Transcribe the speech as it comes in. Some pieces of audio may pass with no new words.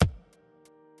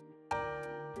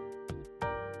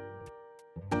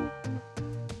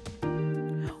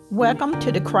Welcome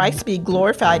to the Christ Be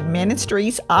Glorified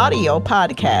Ministries audio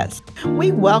podcast.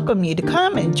 We welcome you to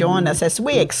come and join us as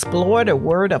we explore the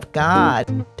Word of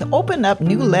God to open up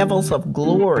new levels of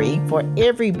glory for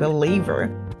every believer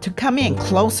to come in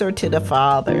closer to the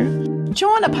Father.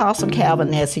 Join Apostle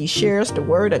Calvin as he shares the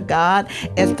Word of God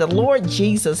as the Lord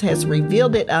Jesus has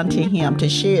revealed it unto him to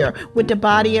share with the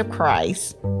body of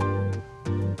Christ.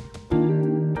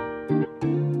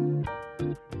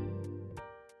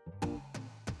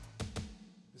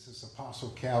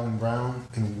 Apostle Calvin Brown,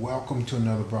 and welcome to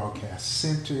another broadcast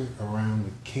centered around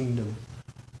the kingdom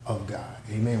of God.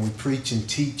 Amen. We preach and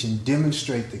teach and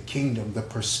demonstrate the kingdom, the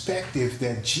perspective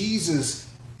that Jesus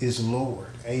is Lord.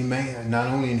 Amen. Not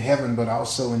only in heaven, but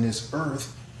also in this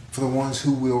earth for the ones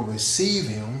who will receive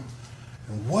him.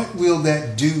 And what will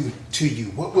that do to you?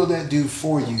 What will that do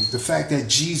for you? The fact that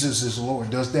Jesus is Lord,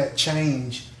 does that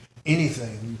change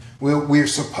anything? Well, we're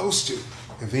supposed to.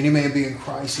 If any man be in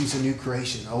Christ, he's a new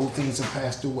creation. Old things have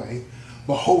passed away.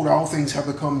 Behold, all things have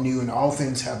become new, and all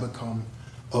things have become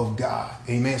of God.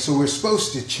 Amen. So we're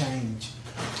supposed to change.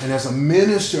 And as a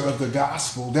minister of the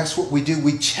gospel, that's what we do.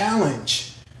 We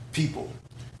challenge people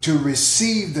to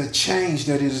receive the change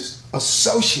that is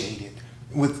associated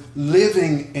with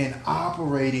living and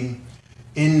operating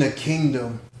in the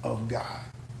kingdom of God.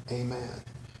 Amen.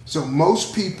 So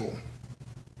most people,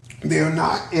 they're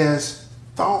not as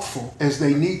thoughtful as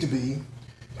they need to be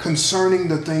concerning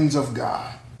the things of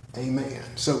God. Amen.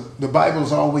 So the Bible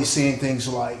is always saying things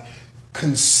like,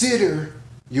 consider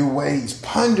your ways,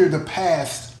 ponder the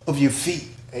path of your feet.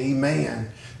 Amen.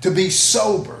 To be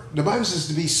sober. The Bible says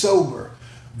to be sober,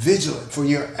 vigilant, for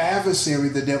your adversary,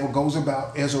 the devil, goes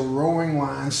about as a roaring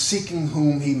lion, seeking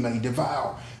whom he may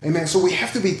devour. Amen. So we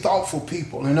have to be thoughtful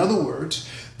people. In other words,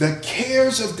 the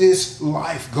cares of this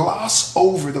life gloss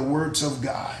over the words of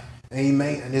God.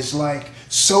 Amen. It's like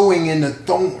sowing in the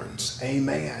thorns.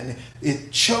 Amen.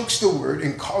 It chokes the word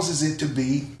and causes it to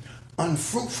be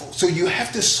unfruitful. So you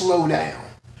have to slow down.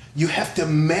 You have to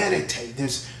meditate.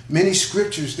 There's many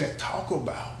scriptures that talk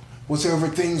about whatsoever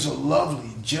things are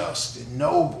lovely, just, and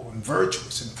noble, and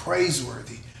virtuous, and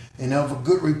praiseworthy, and of a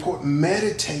good report.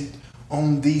 Meditate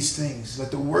on these things.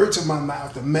 Let the words of my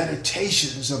mouth, the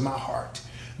meditations of my heart,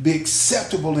 be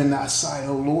acceptable in thy sight,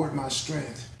 O Lord, my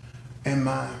strength and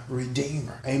my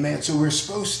Redeemer. Amen. So we're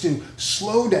supposed to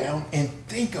slow down and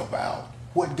think about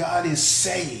what God is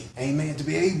saying. Amen. To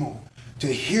be able to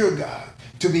hear God,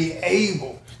 to be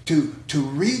able to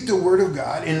read the word of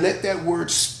God and let that word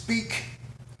speak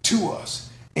to us,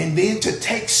 and then to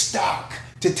take stock,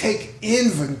 to take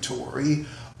inventory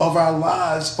of our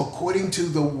lives according to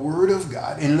the word of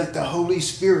God, and let the Holy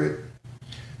Spirit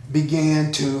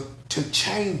begin to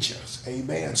change us.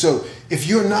 Amen. So if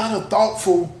you're not a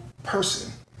thoughtful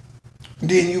person,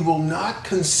 then you will not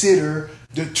consider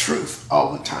the truth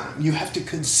all the time. You have to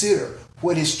consider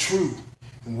what is true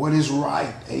and what is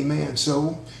right. Amen.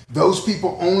 So those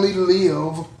people only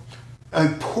live a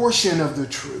portion of the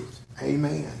truth.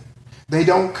 Amen. They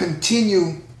don't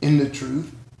continue in the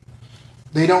truth.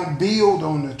 They don't build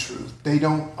on the truth. They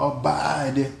don't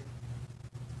abide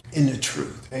in the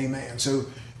truth. Amen. So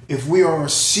if we are a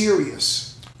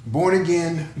serious born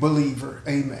again believer,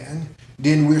 amen,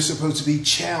 then we're supposed to be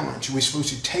challenged. We're supposed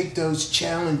to take those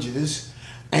challenges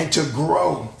and to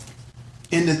grow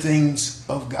in the things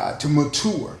of God, to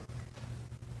mature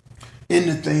in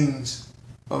the things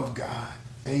of God.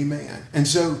 Amen. And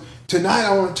so tonight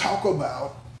I want to talk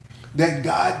about that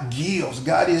God gives.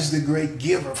 God is the great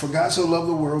giver. For God so loved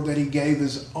the world that he gave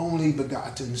his only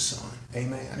begotten Son.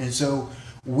 Amen. And so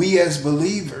we as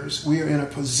believers, we are in a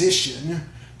position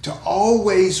to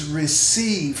always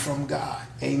receive from God.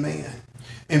 Amen.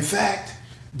 In fact,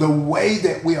 the way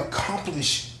that we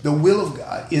accomplish the will of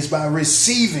God is by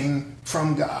receiving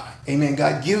from God. Amen.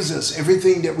 God gives us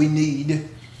everything that we need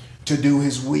to do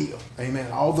his will.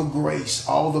 Amen. All the grace,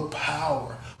 all the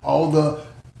power, all the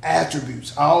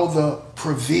attributes, all the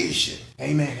provision.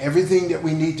 Amen. Everything that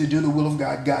we need to do the will of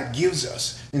God, God gives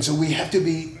us. And so we have to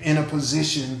be in a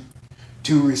position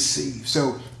to receive.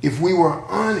 So if we were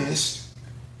honest,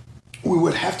 we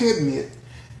would have to admit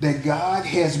that God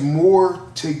has more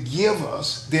to give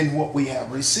us than what we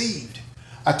have received.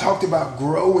 I talked about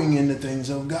growing in the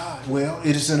things of God. Well,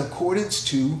 it is in accordance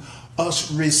to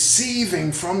us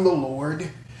receiving from the Lord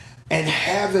and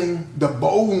having the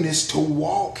boldness to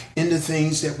walk in the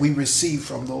things that we receive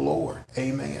from the Lord.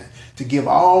 Amen. To give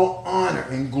all honor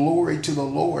and glory to the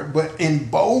Lord, but in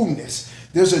boldness.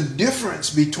 There's a difference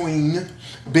between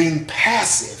being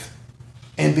passive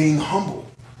and being humble.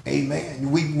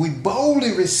 Amen. We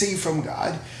boldly receive from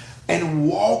God and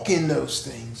walk in those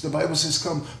things. The Bible says,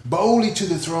 come boldly to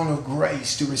the throne of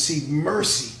grace to receive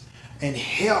mercy and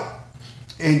help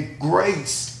and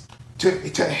grace to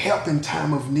help in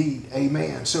time of need.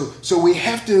 Amen. So we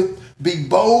have to be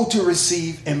bold to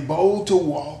receive and bold to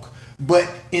walk, but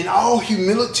in all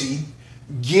humility,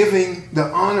 giving the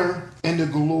honor and the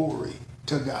glory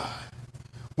to God.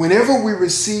 Whenever we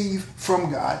receive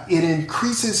from God, it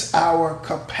increases our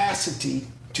capacity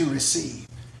to receive.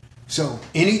 So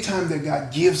anytime that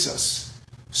God gives us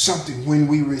something, when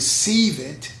we receive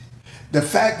it, the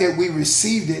fact that we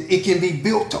received it, it can be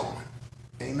built on.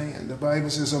 Amen. The Bible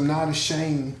says, I'm not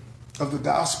ashamed of the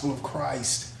gospel of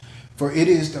Christ, for it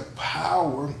is the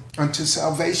power unto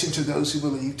salvation to those who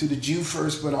believe, to the Jew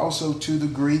first, but also to the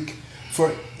Greek. For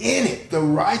in it, the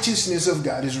righteousness of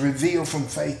God is revealed from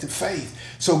faith to faith.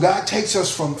 So God takes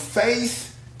us from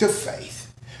faith to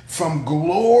faith, from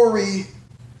glory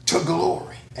to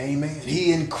glory. Amen.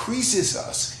 He increases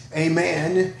us.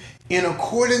 Amen. In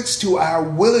accordance to our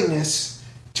willingness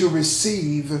to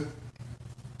receive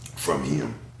from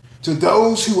him. To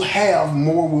those who have,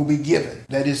 more will be given.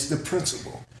 That is the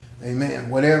principle. Amen.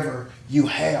 Whatever you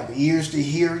have ears to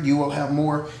hear, you will have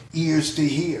more ears to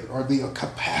hear, or the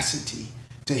capacity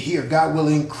to hear. God will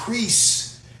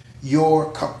increase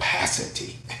your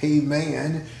capacity.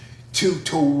 Amen.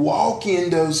 To walk in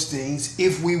those things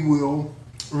if we will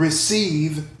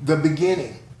receive the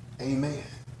beginning. Amen.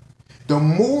 The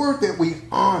more that we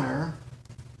honor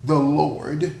the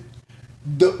Lord,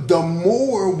 the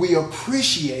more we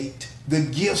appreciate the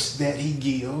gifts that he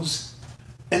gives,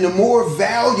 and the more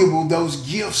valuable those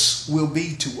gifts will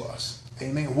be to us.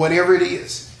 Amen. Whatever it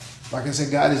is. Like I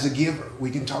said, God is a giver.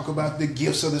 We can talk about the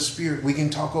gifts of the Spirit. We can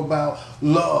talk about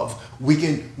love. We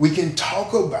can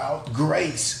talk about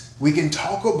grace. We can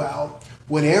talk about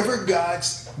whatever God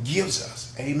gives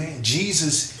us. Amen.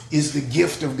 Jesus is the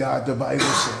gift of God, the Bible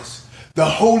says. The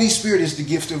Holy Spirit is the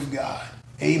gift of God.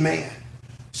 Amen.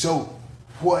 So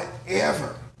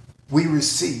whatever we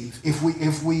receive, if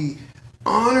we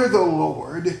honor the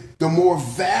Lord, the more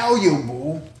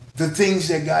valuable the things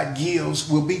that God gives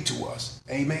will be to us.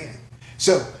 Amen.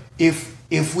 So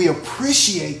if we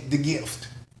appreciate the gift,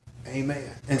 amen.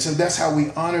 And so that's how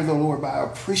we honor the Lord, by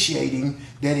appreciating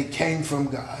that it came from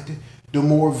God. The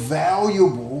more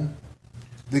valuable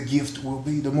the gift will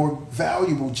be, the more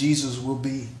valuable Jesus will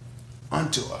be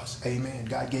unto us. Amen.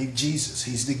 God gave Jesus.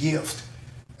 He's the gift.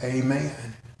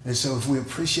 Amen. And so if we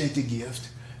appreciate the gift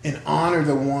and honor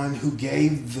the one who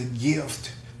gave the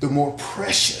gift, the more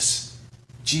precious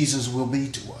Jesus will be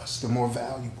to us, the more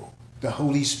valuable. The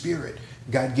Holy Spirit.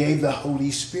 God gave the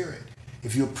Holy Spirit.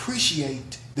 If you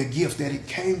appreciate the gift that it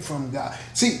came from God.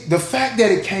 See, the fact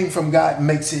that it came from God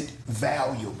makes it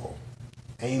valuable.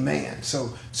 Amen.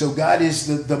 So God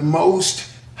is the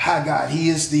most high God. He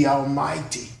is the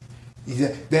Almighty.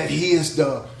 That he is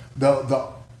the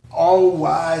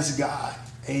all-wise God.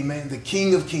 Amen. The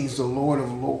King of Kings, the Lord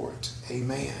of Lords.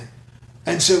 Amen.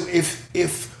 And so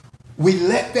if we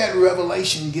let that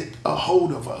revelation get a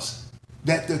hold of us,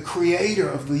 that the creator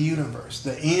of the universe,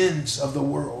 the ends of the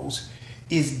worlds,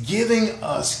 is giving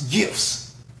us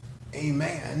gifts,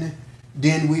 amen,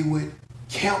 then we would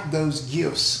count those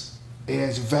gifts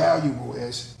as valuable,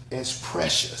 as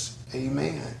precious,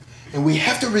 amen. And we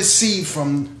have to receive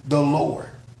from the Lord,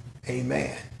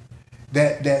 amen.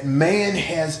 That man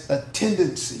has a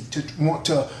tendency to want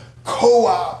to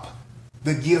co-opt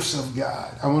the gifts of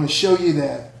God. I want to show you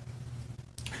that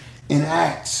in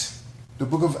Acts, the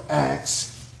book of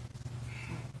Acts,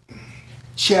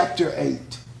 chapter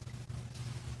 8,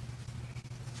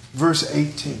 verse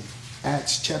 18.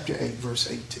 Acts chapter 8,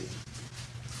 verse 18.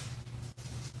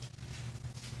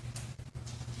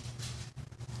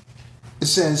 It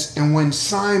says, and when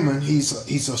Simon, he's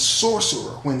a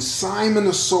sorcerer, when Simon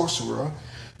the sorcerer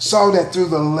saw that through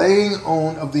the laying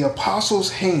on of the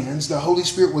apostles' hands the Holy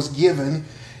Spirit was given,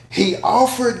 he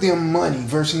offered them money,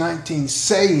 verse 19,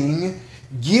 saying,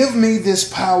 give me this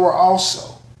power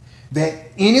also, that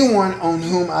anyone on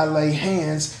whom I lay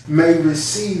hands may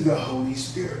receive the Holy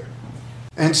Spirit.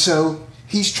 And so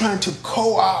he's trying to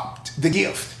co-opt the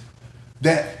gift.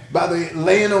 That by the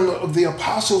laying on of the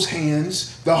apostles'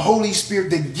 hands, the Holy Spirit,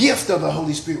 the gift of the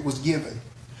Holy Spirit was given.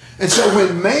 And so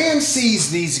when man sees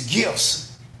these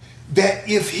gifts, that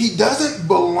if he doesn't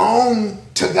belong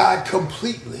to God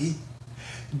completely,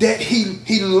 that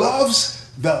he loves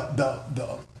the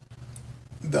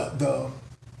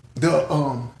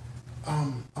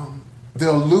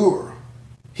allure.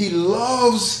 He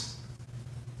loves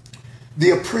the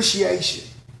appreciation.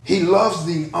 He loves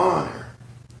the honor.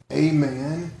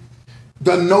 Amen.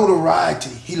 the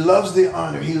notoriety. He loves the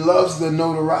honor. He loves the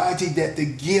notoriety that the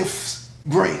gifts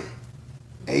bring.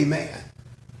 Amen.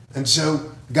 And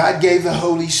so God gave the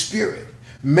Holy Spirit.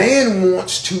 Man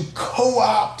wants to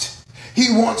co-opt.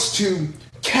 He wants to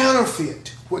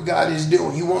counterfeit what God is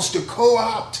doing. He wants to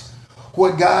co-opt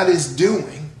what God is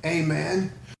doing.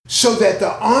 Amen. So that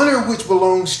the honor which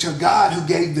belongs to God who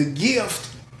gave the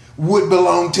gift would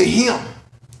belong to him.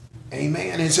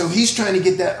 Amen. And so he's trying to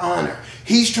get that honor.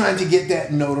 He's trying to get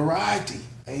that notoriety.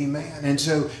 Amen. And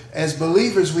so as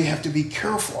believers, we have to be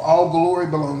careful. All glory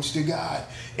belongs to God.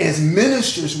 As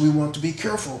ministers, we want to be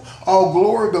careful. All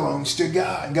glory belongs to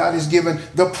God. God has given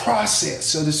the process,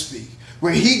 so to speak,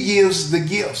 where he gives the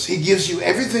gifts. He gives you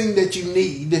everything that you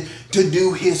need to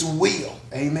do his will.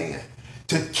 Amen.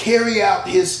 To carry out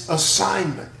his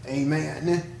assignment.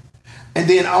 Amen. And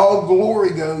then all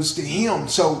glory goes to him.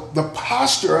 So the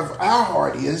posture of our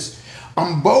heart is,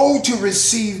 I'm bold to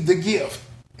receive the gift.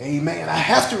 Amen. I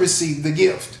have to receive the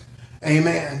gift.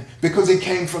 Amen. Because it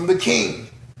came from the King.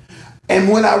 And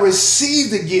when I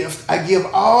receive the gift, I give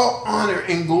all honor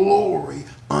and glory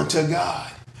unto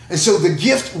God. And so the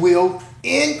gift will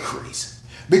increase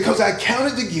because I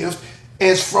counted the gift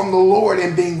as from the Lord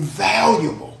and being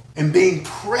valuable and being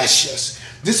precious.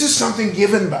 This is something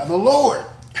given by the Lord.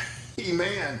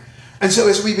 Amen. And so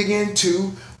as we begin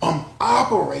to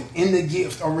operate in the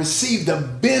gift or receive the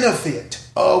benefit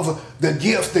of the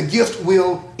gift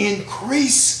will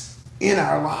increase in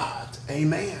our lives.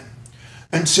 Amen.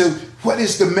 And so what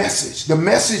is the message? The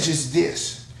message is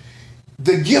this.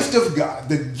 The gift of God,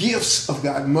 the gifts of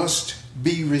God must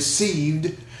be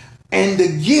received, and the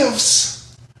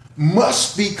gifts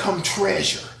must become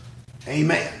treasure.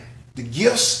 Amen. The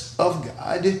gifts of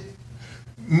God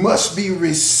must be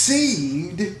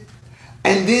received,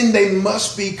 and then they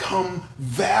must become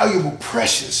valuable,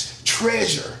 precious,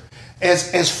 treasure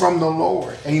as from the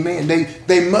Lord. Amen.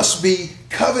 They must be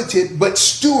coveted but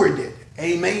stewarded.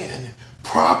 Amen.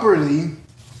 Properly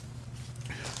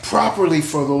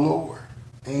for the Lord.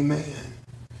 Amen.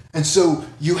 And so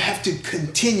you have to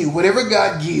continue. Whatever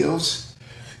God gives,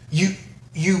 you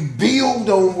build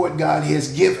on what God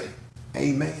has given.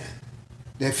 Amen.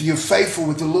 If you're faithful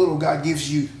with the little, God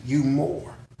gives you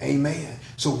more. Amen.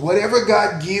 So whatever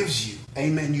God gives you,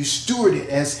 amen, you steward it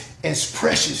as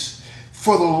precious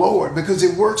for the Lord, because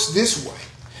it works this way.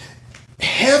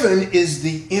 Heaven is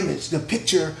the image, the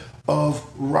picture of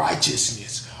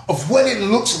righteousness, of what it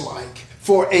looks like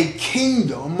for a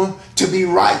kingdom to be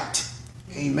right.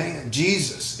 Amen.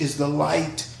 Jesus is the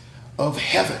light of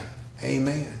heaven.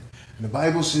 Amen. And the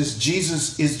Bible says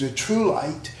Jesus is the true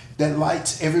light that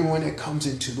lights everyone that comes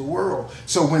into the world.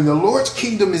 So when the Lord's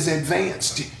kingdom is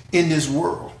advanced in this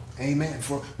world, amen,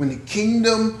 for when the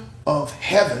kingdom of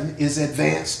heaven is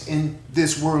advanced in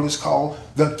this world, is called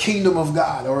the kingdom of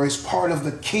God, or is part of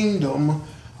the kingdom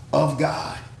of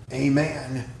God.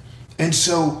 Amen. And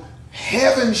so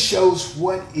heaven shows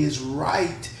what is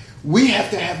right. We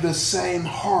have to have the same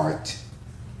heart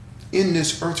in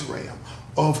this earth realm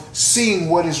of seeing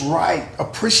what is right,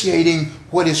 appreciating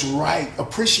what is right,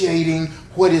 appreciating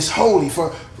what is holy.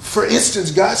 For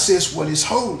instance, God says what is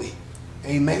holy.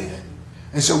 Amen.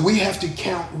 And so we have to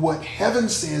count what heaven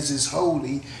says is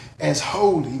holy as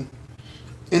holy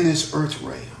in this earth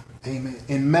realm. Amen.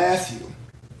 In Matthew,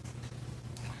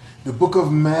 the book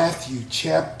of Matthew,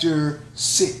 chapter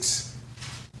 6,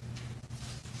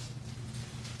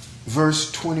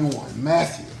 verse 21.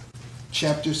 Matthew,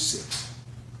 chapter 6,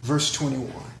 verse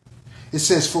 21. It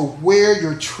says, "For where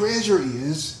your treasure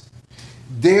is,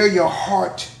 there your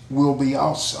heart will be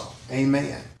also."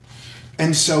 Amen.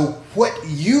 And so what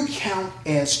you count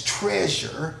as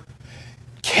treasure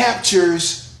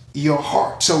captures your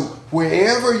heart. So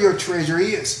wherever your treasure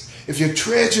is, if your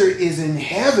treasure is in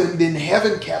heaven, then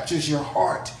heaven captures your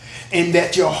heart. And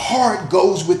that your heart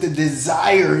goes with the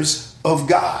desires of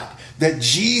God. That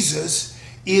Jesus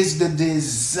is the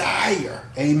desire,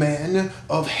 amen,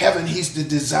 of heaven. He's the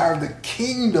desire of the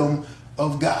kingdom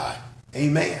of God.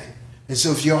 Amen. And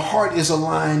so if your heart is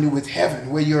aligned with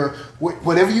heaven,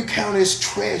 whatever you count as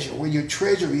treasure, where your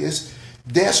treasure is,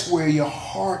 that's where your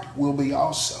heart will be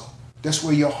also. That's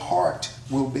where your heart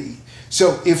will be.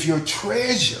 So if your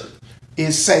treasure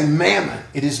is, say, mammon,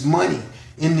 it is money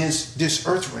in this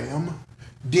earth realm,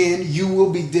 then you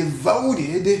will be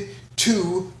devoted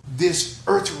to this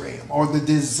earth realm, or the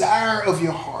desire of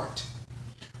your heart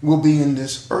will be in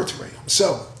this earth realm.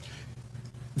 So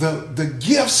the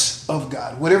gifts of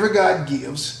God, whatever God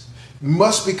gives,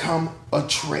 must become a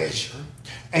treasure,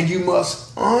 and you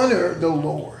must honor the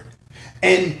Lord.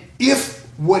 And if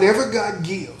whatever God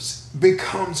gives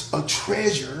becomes a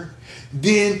treasure,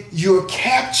 then you're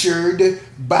captured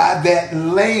by that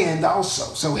land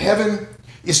also. So heaven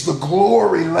is the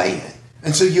glory land.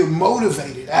 And so you're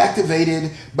motivated,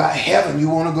 activated by heaven. You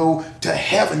want to go to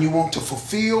heaven. You want to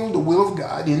fulfill the will of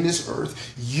God in this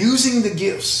earth using the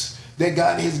gifts that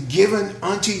God has given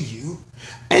unto you.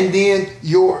 And then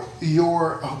your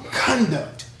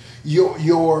conduct,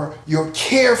 your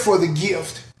care for the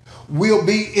gift will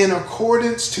be in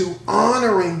accordance to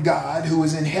honoring God who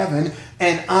is in heaven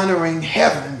and honoring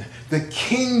heaven, the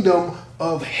kingdom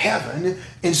of heaven,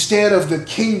 instead of the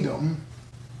kingdom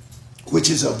which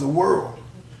is of the world.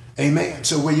 Amen.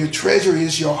 So where your treasure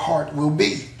is, your heart will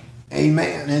be.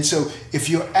 Amen. And so if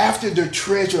you're after the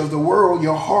treasure of the world,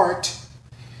 your heart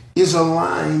is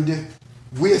aligned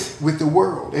with the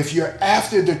world. If you're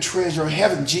after the treasure of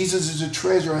heaven, Jesus is the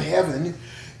treasure of heaven,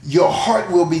 your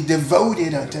heart will be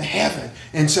devoted unto heaven.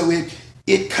 And so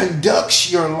it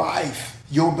conducts your life,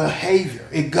 your behavior.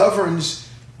 It governs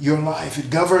your life. It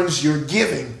governs your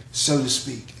giving, so to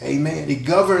speak. Amen. It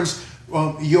governs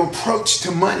your approach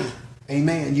to money.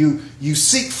 Amen. You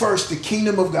seek first the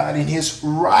kingdom of God and his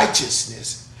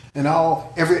righteousness, and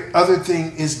every other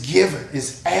thing is given,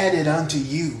 is added unto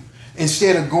you,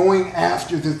 instead of going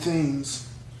after the things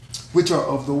which are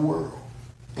of the world.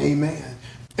 Amen.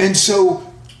 And so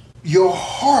your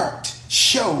heart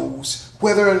shows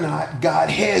whether or not God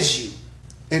has you.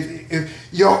 If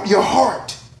your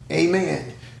heart,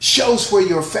 amen, shows where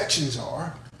your affections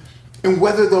are and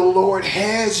whether the Lord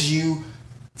has you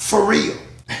for real.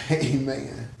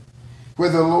 Amen.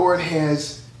 Whether the Lord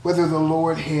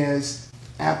has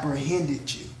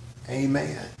apprehended you.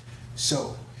 Amen.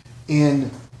 So in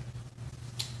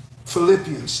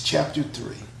Philippians chapter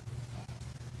 3,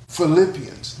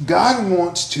 God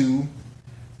wants to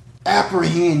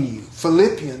apprehend you.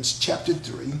 Philippians chapter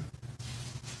 3,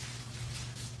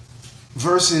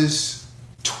 verses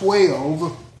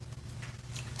 12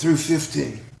 through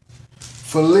 15.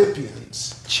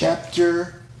 Philippians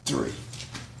chapter 3,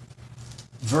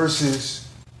 verses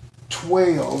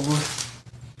 12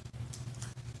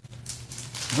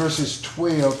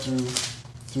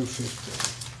 through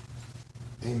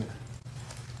 15. Amen.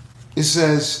 It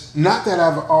says, not that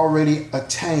I've already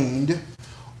attained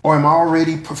or am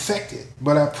already perfected,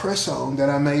 but I press on that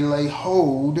I may lay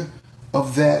hold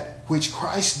of that which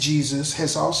Christ Jesus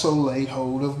has also laid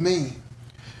hold of me.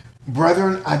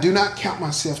 Brethren, I do not count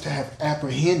myself to have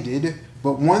apprehended,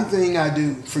 but one thing I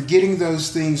do, forgetting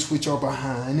those things which are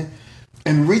behind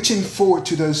and reaching forward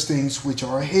to those things which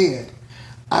are ahead.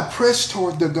 I press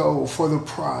toward the goal for the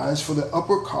prize for the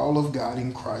upper call of God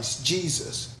in Christ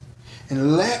Jesus.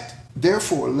 And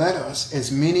therefore let us,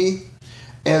 as many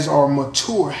as are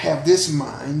mature, have this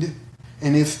mind,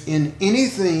 and if in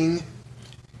anything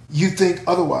you think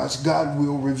otherwise, God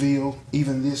will reveal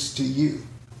even this to you.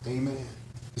 Amen.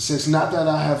 It says, not that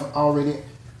I have already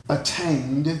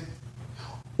attained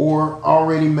or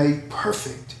already made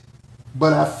perfect,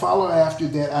 but I follow after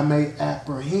that I may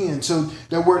apprehend. So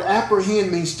the word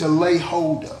apprehend means to lay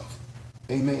hold of.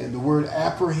 Amen. The word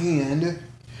apprehend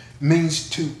means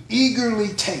to eagerly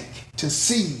take, to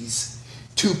seize,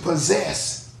 to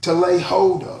possess, to lay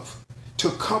hold of, to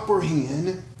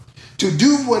comprehend, to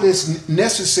do what is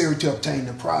necessary to obtain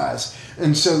the prize.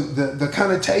 And so the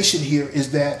connotation here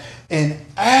is that an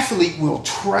athlete will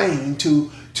train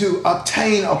to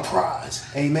obtain a prize.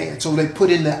 Amen. So they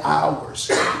put in the hours.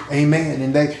 Amen.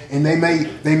 And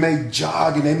they may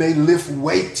jog and they may lift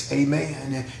weights.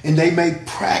 Amen. And they may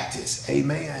practice.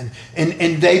 Amen.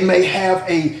 And they may have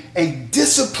a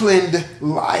disciplined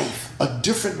life, a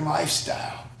different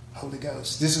lifestyle. Holy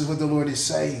Ghost. This is what the Lord is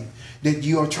saying, that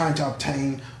you are trying to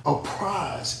obtain a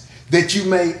prize, that you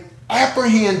may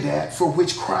apprehend that for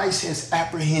which Christ has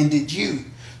apprehended you.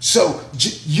 So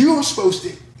you are supposed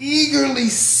to eagerly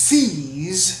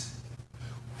seize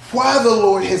why the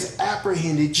Lord has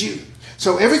apprehended you.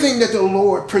 So everything that the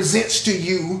Lord presents to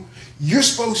you, you're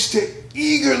supposed to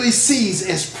eagerly seize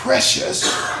as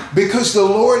precious, because the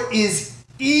Lord is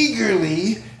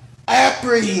eagerly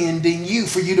apprehending you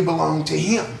for you to belong to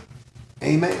him.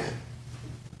 Amen.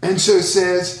 And so it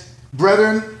says,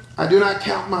 brethren, I do not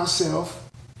count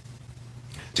myself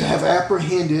to have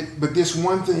apprehended, but this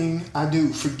one thing I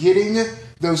do, forgetting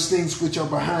those things which are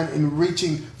behind and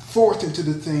reaching forth into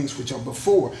the things which are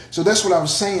before. So that's what I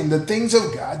was saying. The things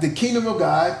of God, the kingdom of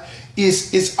God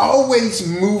is always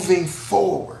moving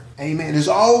forward. Amen. Is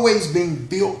always being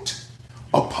built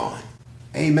upon.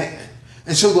 Amen.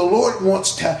 And so the Lord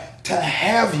wants to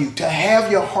have you, to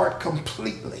have your heart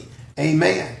completely.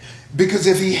 Amen. Because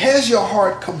if he has your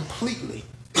heart completely,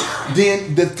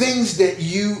 then the things that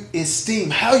you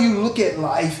esteem, how you look at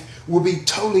life, will be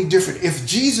totally different. If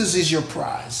Jesus is your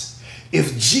prize,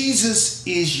 if Jesus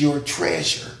is your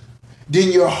treasure,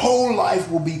 then your whole life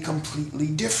will be completely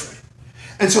different.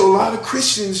 And so a lot of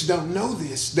Christians don't know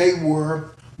this. They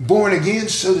were born again,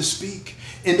 so to speak,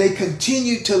 and they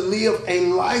continue to live a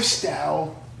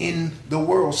lifestyle in the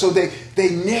world. So they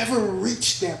never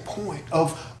reach that point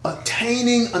of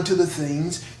attaining unto the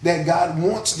things that God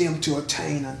wants them to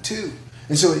attain unto.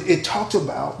 And so it talks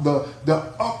about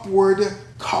the upward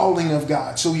calling of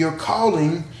God. So your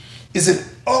calling is an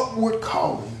upward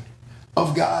calling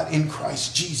of God in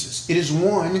Christ Jesus. It is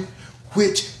one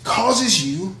which causes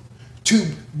you to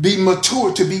be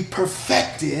mature, to be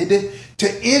perfected,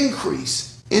 to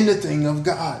increase in the thing of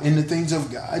God, in the things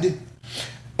of God.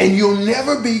 And you'll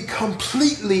never be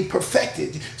completely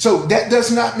perfected. So that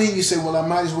does not mean you say, well, I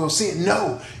might as well sin.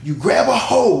 No, you grab a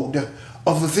hold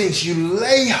of the things. You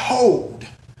lay hold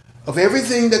of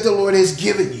everything that the Lord has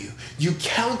given you. You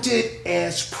count it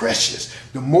as precious.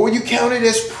 The more you count it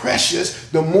as precious,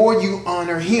 the more you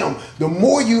honor him. The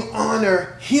more you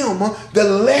honor him, the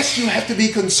less you have to be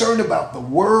concerned about the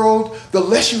world, the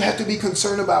less you have to be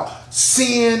concerned about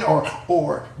sin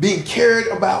or being carried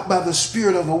about by the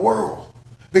spirit of the world.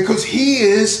 Because he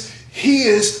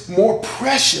is more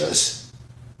precious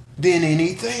than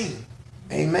anything.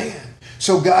 Amen.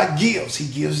 So God gives. He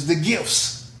gives the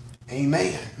gifts.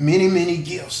 Amen. Many, many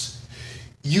gifts.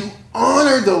 You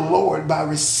honor the Lord by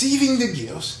receiving the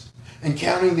gifts and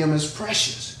counting them as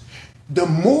precious. The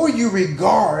more you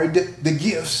regard the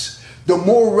gifts, the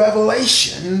more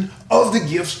revelation of the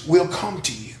gifts will come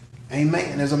to you.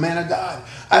 Amen. As a man of God,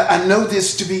 I know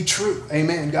this to be true.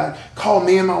 Amen. God called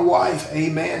me and my wife,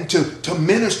 amen, to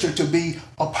minister, to be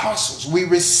apostles. We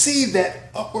receive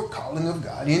that upward calling of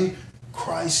God in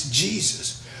Christ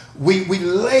Jesus. We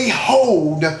lay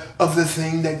hold of the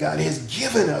thing that God has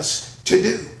given us to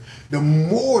do. The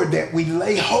more that we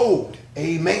lay hold,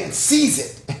 amen, seize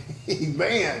it,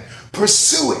 amen,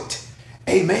 pursue it,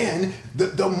 amen,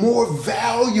 the more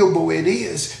valuable it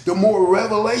is, the more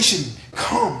revelation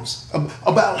comes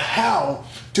about how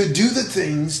to do the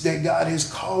things that God has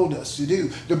called us to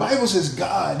do. The Bible says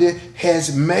God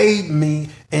has made me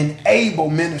an able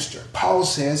minister. Paul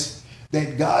says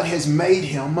that God has made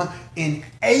him an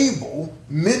able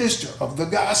minister of the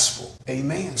gospel.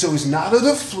 Amen. So it's not of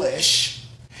the flesh.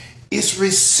 It's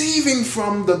receiving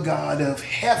from the God of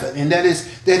heaven. And that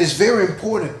is very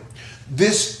important.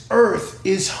 This earth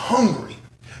is hungry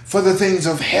for the things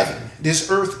of heaven. This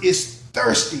earth is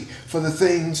thirsty for the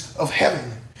things of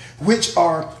heaven, which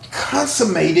are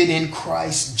consummated in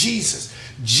Christ Jesus.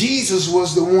 Jesus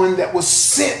was the one that was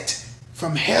sent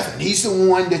from heaven. He's the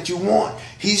one that you want.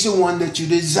 He's the one that you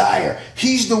desire.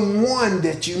 He's the one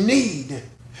that you need.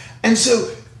 And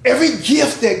so every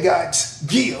gift that God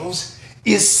gives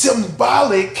is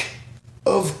symbolic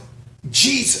of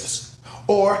Jesus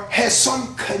or has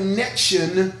some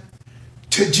connection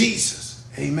to Jesus.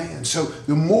 Amen. So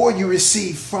the more you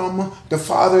receive from the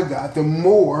Father God, the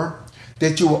more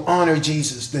that you will honor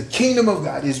Jesus. The kingdom of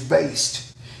God is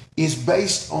based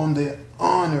on the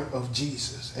honor of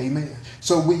Jesus. Amen.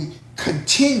 So we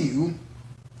continue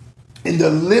in the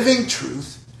living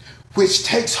truth which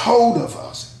takes hold of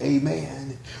us.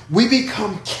 Amen. We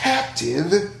become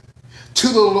captive to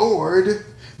the Lord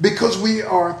because we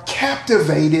are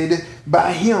captivated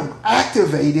by him,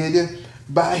 activated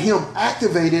by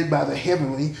the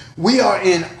heavenly. We are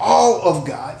in awe of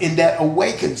God, and that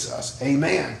awakens us.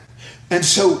 Amen. And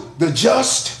so the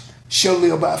just shall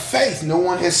live by faith. No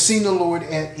one has seen the Lord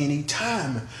at any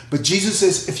time. But Jesus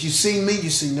says, if you've seen me,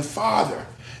 you've seen the Father.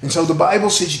 And so the Bible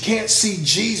says you can't see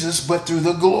Jesus but through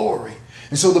the glory.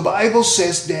 And so the Bible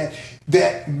says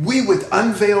that we with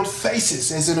unveiled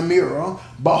faces as in a mirror,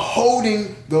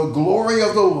 beholding the glory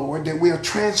of the Lord, that we are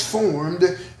transformed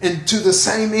into the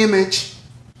same image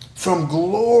from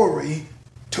glory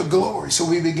to glory. So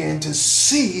we begin to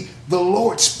see the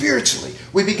Lord spiritually.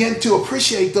 We begin to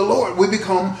appreciate the Lord. We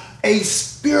become a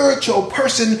spiritual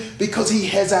person because he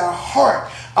has our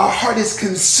heart. Our heart is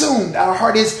consumed. Our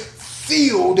heart is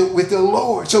filled with the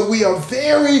Lord. So we are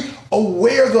very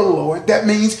aware of the Lord. That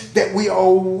means that we are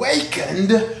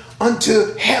awakened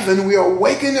unto heaven. We are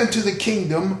awakened unto the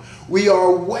kingdom. We are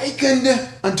awakened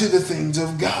unto the things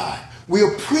of God. We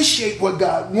appreciate what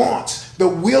God wants, the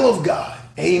will of God.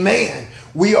 Amen.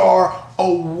 We are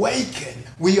awakened.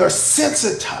 We are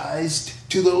sensitized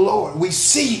to the Lord. We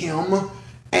see him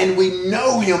and we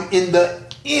know him in the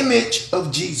image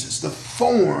of Jesus, the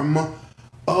form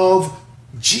of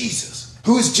Jesus.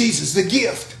 Who is Jesus? The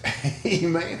gift.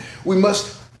 Amen. We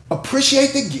must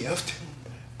appreciate the gift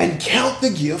and count the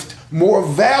gift more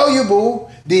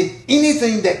valuable than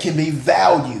anything that can be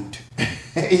valued.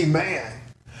 Amen.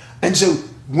 And so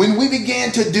when we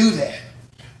began to do that,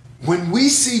 when we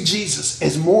see Jesus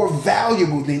as more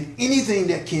valuable than anything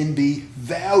that can be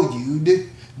valued,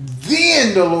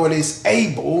 then the Lord is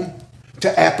able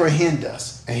to apprehend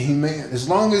us. Amen. As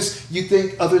long as you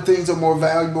think other things are more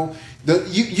valuable,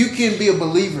 you can be a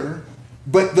believer,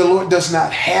 but the Lord does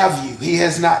not have you. He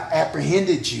has not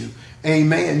apprehended you.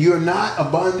 Amen. You're not a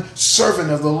bond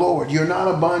servant of the Lord. You're not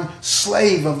a bond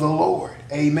slave of the Lord.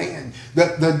 Amen.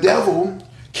 The devil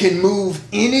can move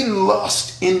any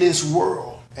lust in this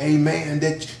world, amen,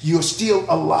 that you're still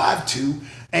alive to,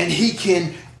 and he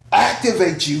can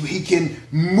activate you. He can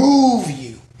move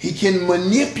you. He can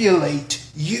manipulate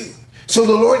you. So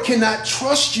the Lord cannot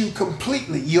trust you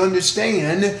completely. You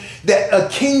understand that a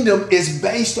kingdom is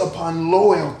based upon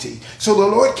loyalty. So the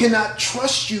Lord cannot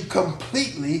trust you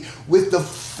completely with the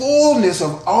fullness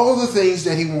of all the things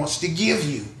that he wants to give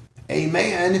you.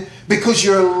 Amen. Because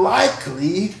you're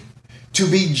likely to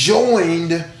be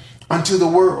joined unto the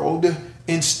world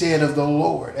instead of the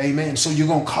Lord. Amen. So you're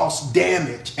going to cause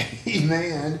damage,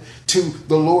 amen, to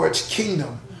the Lord's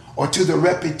kingdom or to the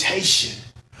reputation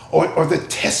or the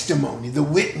testimony, the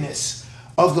witness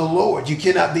of the Lord. You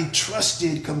cannot be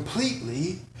trusted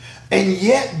completely. And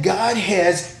yet God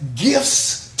has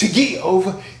gifts to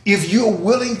give if you're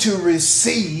willing to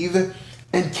receive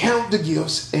and count the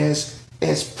gifts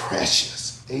as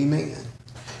precious. Amen.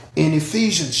 In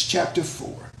Ephesians chapter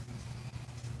 4.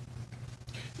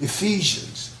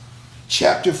 Ephesians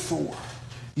chapter 4.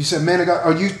 You said, man of God,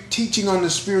 are you teaching on the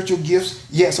spiritual gifts?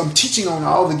 Yes, I'm teaching on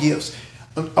all the gifts.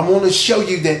 I want to show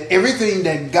you that everything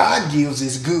that God gives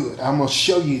is good. I'm going to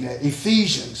show you that.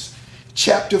 Ephesians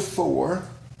chapter 4,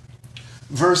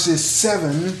 verses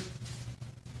 7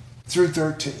 through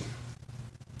 13.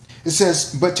 It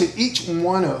says, but to each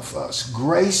one of us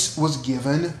grace was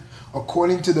given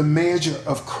according to the measure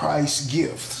of Christ's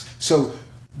gifts. So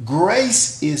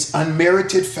grace is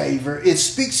unmerited favor. It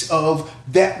speaks of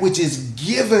that which is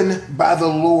given by the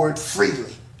Lord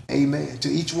freely. Amen. To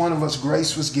each one of us,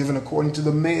 grace was given according to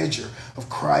the measure of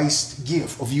Christ's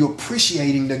gift, of you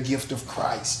appreciating the gift of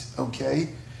Christ. Okay.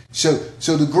 So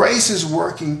the grace is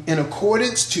working in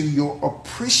accordance to your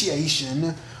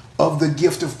appreciation of the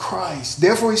gift of Christ.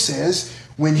 Therefore, he says,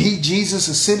 when Jesus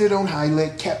ascended on high,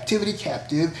 led captivity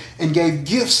captive and gave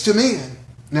gifts to men.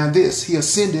 Now this, he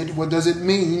ascended, what does it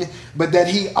mean? But that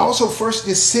he also first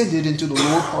descended into the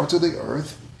lower parts of the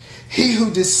earth. He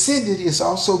who descended is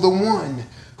also the one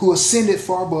who ascended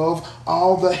far above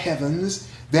all the heavens,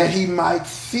 that he might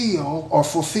fill or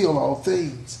fulfill all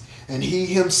things. And he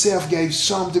himself gave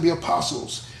some to be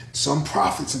apostles, some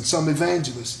prophets, and some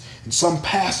evangelists, and some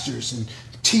pastors and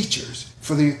teachers,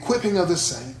 for the equipping of the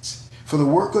saints, for the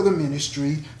work of the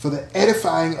ministry, for the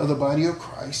edifying of the body of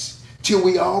Christ, till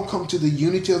we all come to the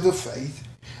unity of the faith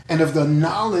and of the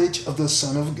knowledge of the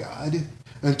Son of God,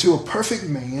 unto a perfect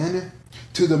man,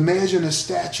 to the measure and the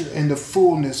stature and the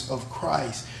fullness of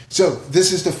Christ. So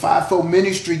this is the fivefold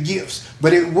ministry gifts,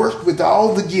 but it worked with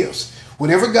all the gifts.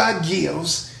 Whatever God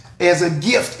gives as a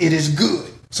gift, it is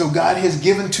good. So God has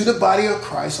given to the body of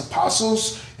Christ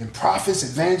apostles and prophets,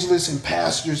 evangelists and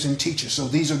pastors and teachers. So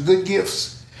these are good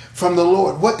gifts from the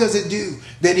Lord. What does it do?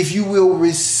 That if you will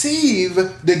receive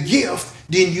the gift,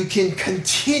 then you can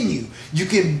continue. You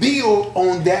can build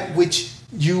on that which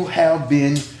you have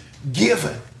been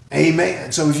given.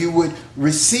 Amen. So if you would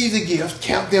receive the gift,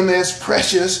 count them as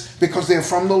precious because they're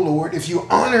from the Lord. If you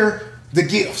honor the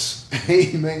gifts,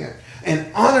 amen, and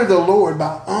honor the Lord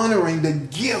by honoring the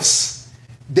gifts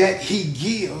that he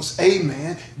gives,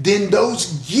 amen, then those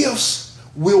gifts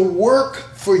will work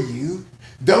for you.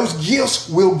 Those gifts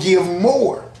will give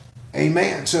more.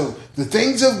 Amen. So the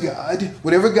things of God,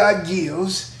 whatever God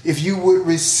gives, if you would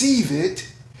receive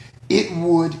it, it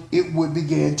would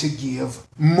begin to give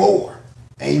more.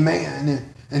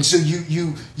 Amen. And so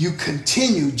you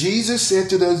continue. Jesus said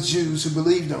to those Jews who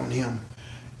believed on him,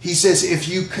 he says, if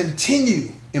you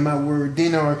continue in my word,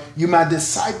 then are you my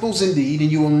disciples indeed,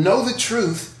 and you will know the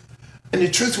truth, and the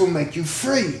truth will make you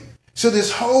free. So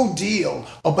this whole deal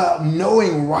about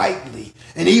knowing rightly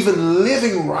and even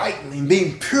living rightly and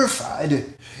being purified,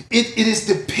 it is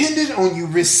dependent on you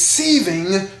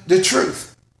receiving the truth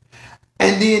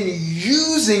and then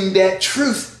using that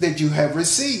truth that you have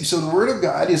received. So the word of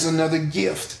God is another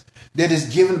gift that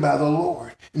is given by the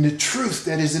Lord. And the truth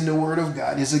that is in the word of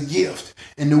God is a gift.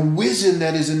 And the wisdom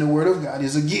that is in the word of God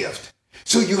is a gift.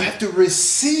 So you have to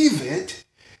receive it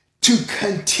to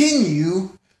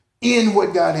continue in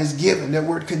what God has given. That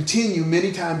word continue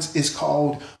many times is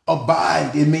called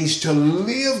abide. It means to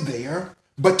live there,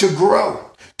 but to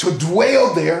grow, to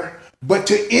dwell there, but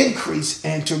to increase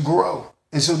and to grow.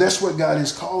 And so that's what God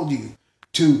has called you,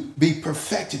 to be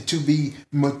perfected, to be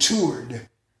matured,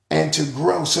 and to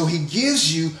grow. So he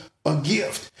gives you a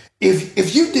gift.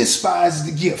 If you despise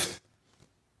the gift,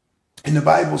 and the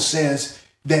Bible says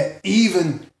that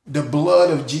even the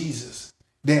blood of Jesus,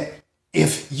 that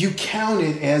if you count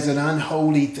it as an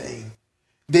unholy thing,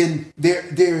 then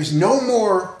there is no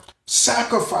more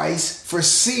sacrifice for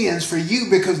sins for you,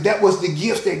 because that was the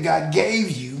gift that God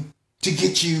gave you to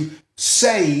get you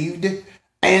saved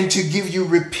and to give you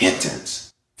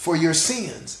repentance for your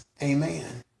sins.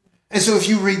 Amen. And so if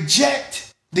you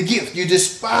reject the gift, you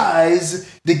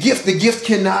despise the gift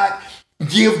cannot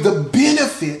give the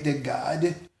benefit that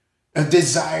God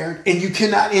desired, and you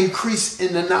cannot increase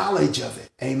in the knowledge of it.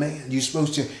 Amen. You're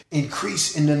supposed to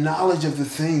increase in the knowledge of the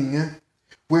thing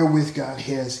wherewith God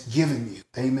has given you.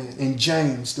 Amen. In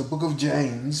James, the book of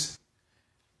James,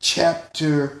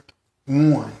 chapter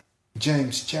 1.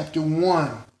 James chapter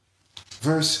 1,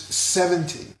 verse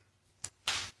 17.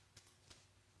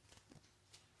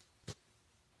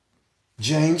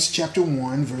 James chapter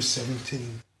 1, verse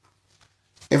 17.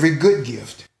 Every good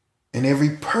gift and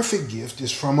every perfect gift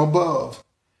is from above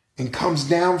and comes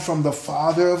down from the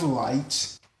Father of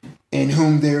lights, in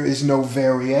whom there is no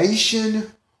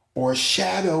variation or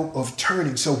shadow of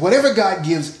turning. So whatever God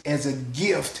gives as a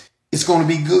gift, it's going to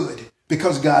be good,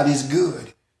 because God is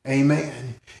good.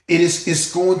 Amen.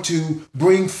 It's going to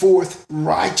bring forth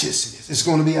righteousness. It's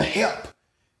going to be a help.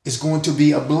 It's going to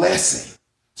be a blessing.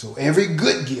 So every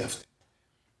good gift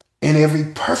and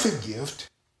every perfect gift,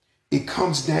 it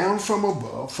comes down from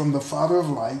above, from the Father of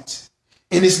lights,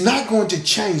 and it's not going to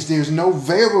change. There's no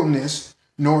variableness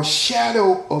nor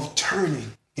shadow of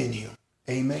turning in him.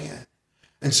 Amen.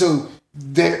 And so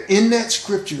there in that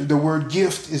scripture, the word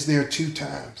gift is there 2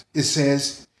 times. It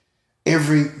says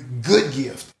every good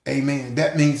gift. Amen.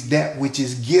 That means that which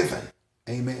is given.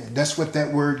 Amen. That's what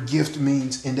that word gift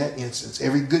means in that instance.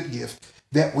 Every good gift,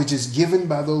 that which is given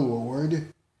by the Lord,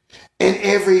 and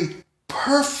every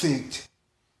perfect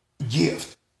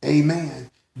gift. Amen.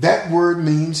 That word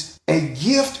means a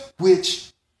gift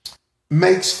which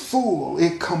makes full.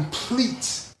 It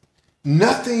completes.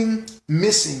 Nothing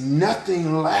missing,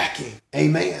 nothing lacking.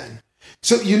 Amen.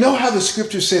 So you know how the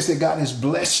scripture says that God has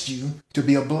blessed you to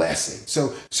be a blessing.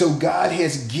 So God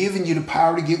has given you the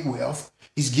power to get wealth.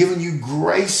 He's given you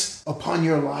grace upon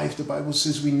your life. The Bible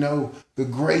says we know the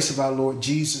grace of our Lord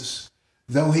Jesus.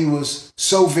 Though he was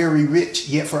so very rich,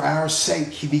 yet for our sake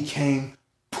he became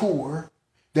poor,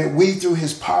 that we through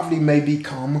his poverty may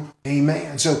become,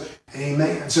 amen. So,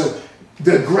 amen. So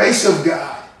the grace of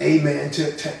God, amen,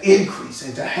 to increase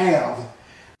and to have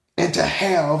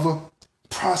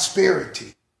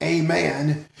prosperity.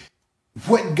 Amen.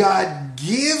 What God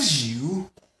gives you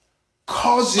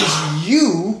causes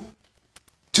you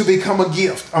to become a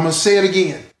gift. I'm going to say it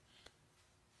again.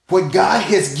 What God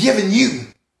has given you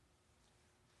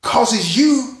causes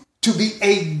you to be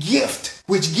a gift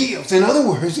which gives. In other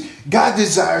words, God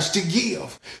desires to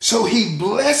give. So he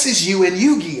blesses you and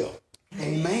you give.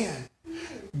 Amen.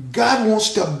 God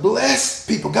wants to bless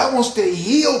people. God wants to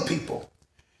heal people.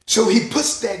 So he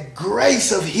puts that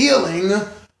grace of healing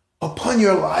upon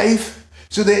your life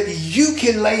so that you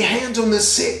can lay hands on the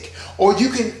sick, or you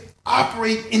can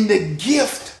operate in the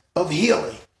gift of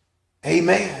healing.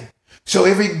 Amen. So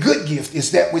every good gift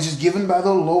is that which is given by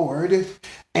the Lord,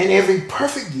 and every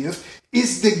perfect gift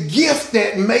is the gift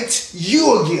that makes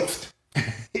you a gift.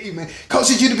 Amen.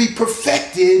 Causes you to be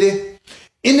perfected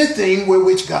in the thing where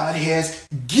which God has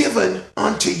given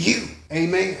unto you.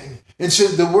 Amen. And so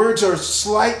the words are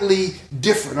slightly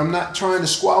different. I'm not trying to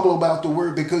squabble about the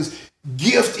word, because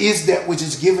gift is that which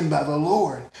is given by the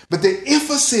Lord. But the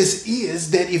emphasis is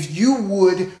that if you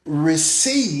would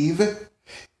receive,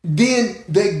 then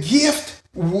the gift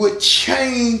would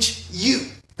change you.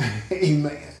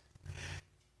 Amen.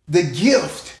 The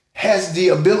gift has the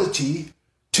ability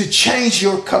to change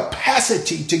your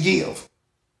capacity to give.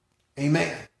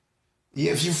 Amen.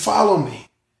 If you follow me,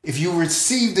 if you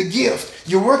receive the gift,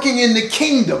 you're working in the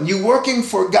kingdom. You're working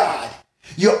for God.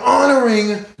 You're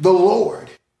honoring the Lord.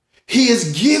 He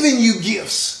is giving you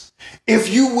gifts.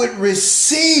 If you would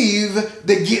receive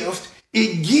the gift,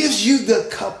 it gives you the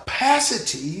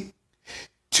capacity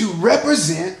to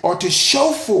represent or to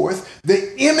show forth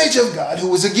the image of God,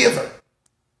 who is a giver.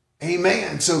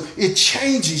 Amen. So it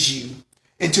changes you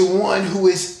into one who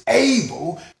is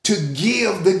able to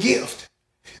give the gift.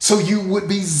 So you would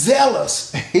be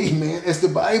zealous, amen, as the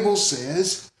Bible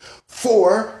says,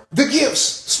 for the gifts,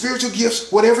 spiritual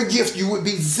gifts, whatever gift you would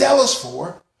be zealous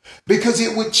for, because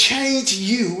it would change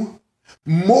you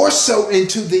more so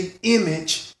into the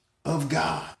image of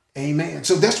God. Amen.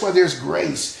 So that's why there's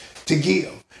grace. to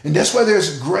give. And that's why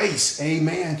there's grace,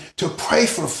 amen, to pray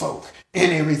for folk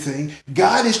and everything.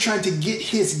 God is trying to get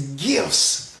his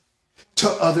gifts to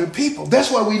other people.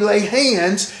 That's why we lay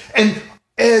hands. And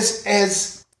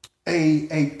as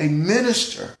a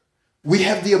minister, we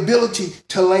have the ability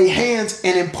to lay hands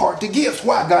and impart the gift.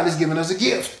 Why? God has given us a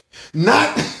gift.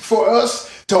 Not for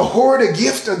us to hoard a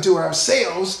gift unto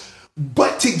ourselves,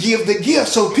 but to give the gift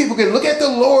so people can look at the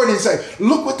Lord and say,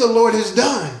 look what the Lord has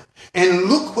done. And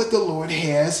look what the Lord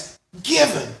has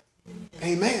given.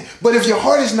 Amen. But if your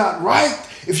heart is not right,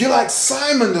 if you're like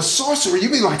Simon the sorcerer,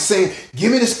 you'd be like saying,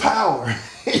 give me this power.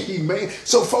 Amen.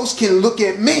 So folks can look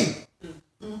at me.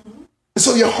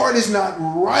 So your heart is not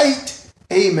right.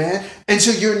 Amen. And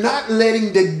so you're not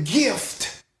letting the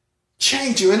gift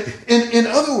change you. And in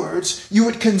other words, you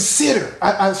would consider.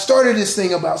 I started this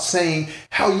thing about saying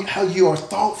how you are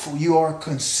thoughtful, you are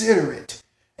considerate.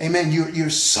 Amen.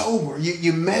 You're sober.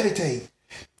 You meditate.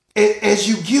 As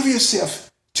you give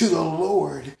yourself to the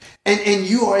Lord and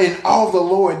you are in awe of the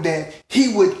Lord that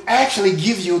he would actually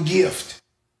give you a gift.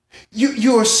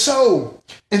 You are so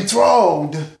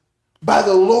enthralled by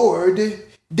the Lord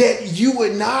that you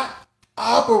would not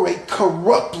operate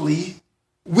corruptly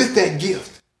with that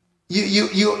gift.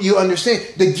 You understand?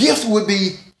 The gift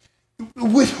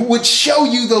would show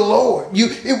you the Lord.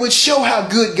 It would show how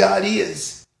good God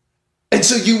is. And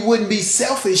so you wouldn't be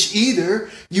selfish either.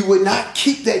 You would not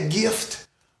keep that gift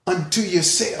unto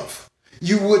yourself.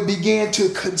 You would begin to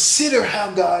consider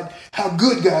how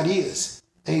good God is.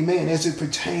 Amen. As it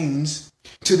pertains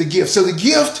to the gift. So the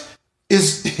gift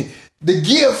is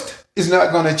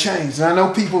not going to change. And I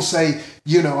know people say,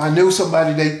 I know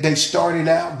somebody, they started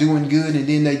out doing good and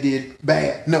then they did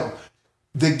bad. No,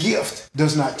 the gift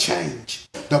does not change.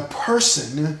 The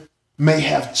person may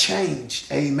have changed.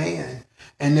 Amen.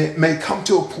 And it may come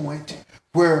to a point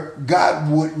where God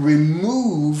would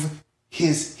remove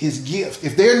his gift.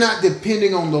 If they're not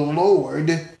depending on the Lord,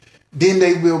 then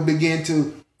they will begin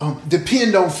to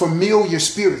depend on familiar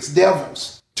spirits,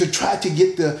 devils, to try to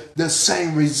get the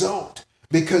same result.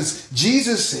 Because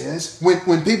Jesus says,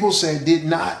 when people say, did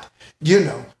not,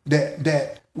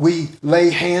 that we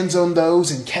lay hands on those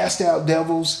and cast out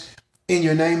devils in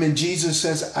your name. And Jesus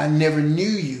says, I never knew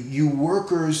you, you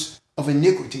workers of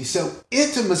iniquity. So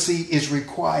intimacy is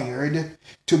required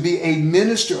to be a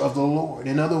minister of the Lord.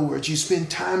 In other words, you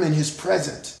spend time in his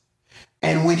presence.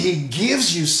 And when he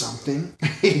gives you something,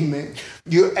 amen,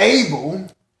 you're able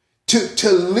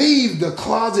to leave the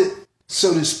closet,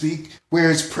 so to speak, where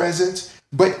his presence,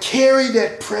 but carry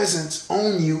that presence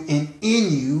on you and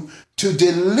in you to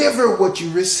deliver what you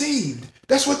received.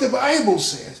 That's what the Bible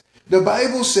says. The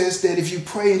Bible says that if you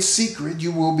pray in secret,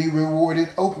 you will be rewarded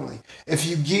openly. If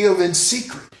you give in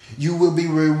secret, you will be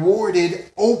rewarded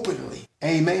openly.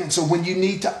 Amen. So when you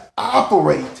need to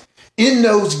operate in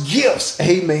those gifts,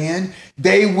 amen,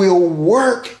 they will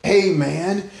work,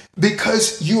 amen,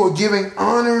 because you are giving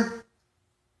honor,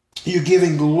 you're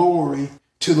giving glory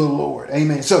to the Lord.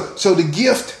 Amen. So the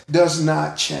gift does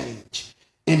not change.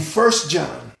 In 1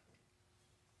 John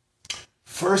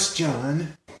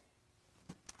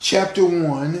chapter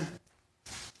 1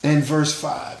 and verse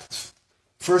 5.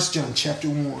 1 John chapter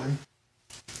 1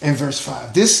 and verse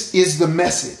 5. This is the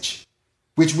message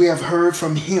which we have heard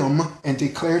from him and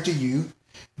declare to you,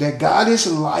 that God is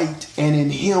light and in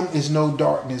him is no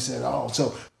darkness at all.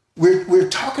 So we're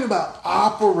talking about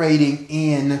operating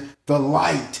in the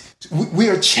light. We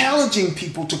are challenging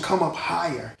people to come up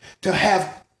higher, to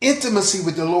have intimacy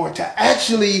with the Lord, to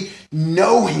actually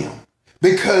know him.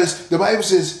 Because the Bible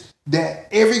says that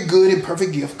every good and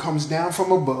perfect gift comes down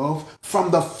from above,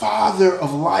 from the Father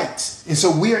of lights. And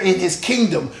so we're in his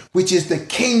kingdom, which is the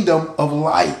kingdom of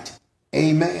light.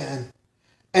 Amen.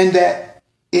 And that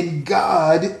in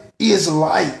God is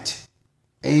light.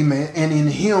 Amen. And in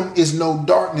him is no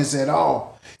darkness at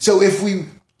all. So if we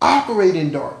operate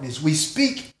in darkness, we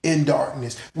speak in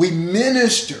darkness, we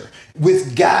minister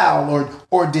with guile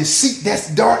or deceit,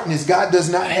 that's darkness. God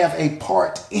does not have a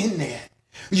part in that.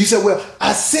 You say, well,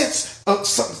 I sense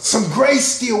some grace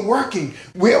still working.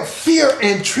 Well, fear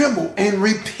and tremble and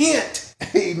repent.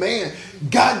 Amen.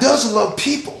 God does love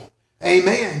people.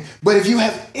 Amen. But if you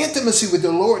have intimacy with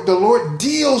the Lord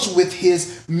deals with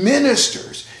his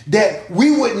ministers, that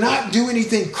we would not do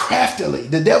anything craftily.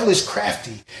 The devil is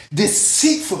crafty,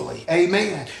 deceitfully.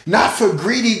 Amen. Not for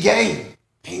greedy gain.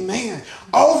 Amen.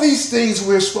 All these things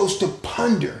we're supposed to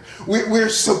ponder. We're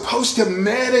supposed to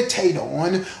meditate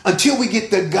on until we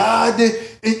get the God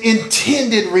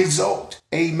intended result.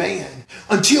 Amen.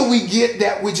 Until we get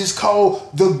that which is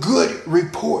called the good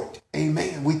report.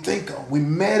 Amen. We think on, we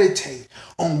meditate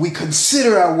on, we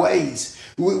consider our ways.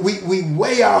 We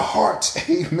weigh our hearts.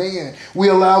 Amen. We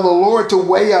allow the Lord to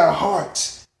weigh our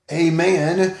hearts.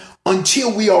 Amen.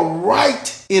 Until we are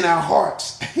right in our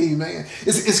hearts. Amen.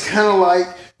 It's kind of like,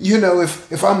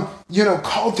 if I'm,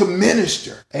 called to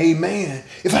minister. Amen.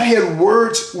 If I had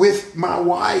words with my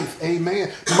wife.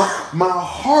 Amen. My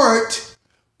heart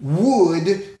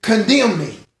would condemn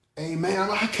me. Amen.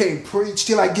 I can't preach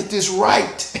till I get this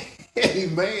right.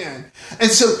 Amen. And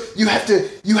so you have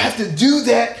to do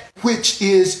that which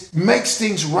makes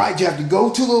things right. You have to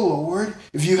go to the Lord.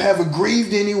 If you have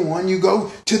aggrieved anyone, you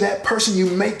go to that person, you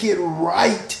make it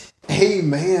right.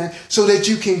 Amen. So that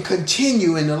you can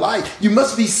continue in the light. You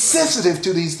must be sensitive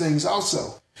to these things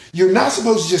also. You're not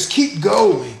supposed to just keep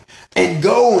going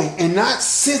and not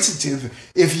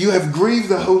sensitive if you have grieved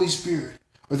the Holy Spirit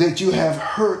or that you have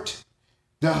hurt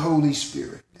the Holy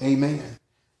Spirit. Amen.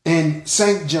 And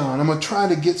St. John, I'm going to try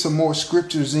to get some more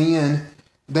scriptures in.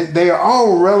 They are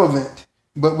all relevant,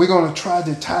 but we're going to try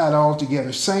to tie it all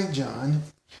together. St. John,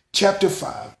 chapter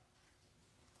 5,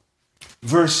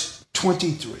 verse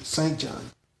 23. St.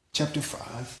 John, chapter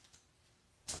 5,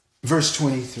 verse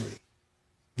 23.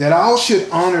 That all should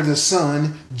honor the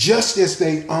Son just as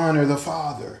they honor the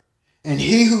Father. And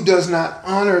he who does not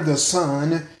honor the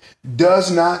Son does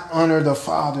not honor the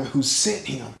Father who sent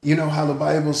him. You know how the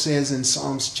Bible says in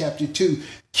Psalms chapter 2,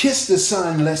 kiss the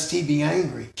Son lest he be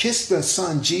angry. Kiss the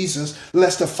Son, Jesus,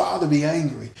 lest the Father be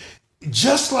angry.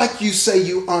 Just like you say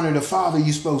you honor the Father,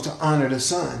 you're supposed to honor the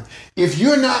Son. If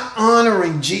you're not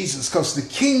honoring Jesus, because the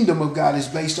kingdom of God is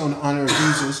based on the honor of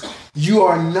Jesus, you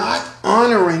are not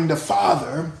honoring the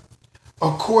Father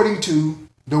according to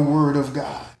the Word of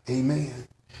God. Amen.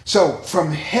 So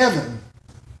from heaven,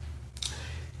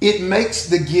 it makes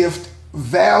the gift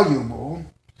valuable,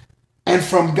 and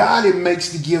from God it makes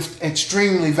the gift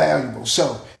extremely valuable.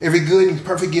 So every good and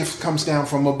perfect gift comes down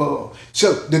from above.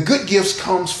 So the good gifts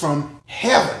comes from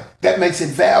heaven. That makes it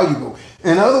valuable.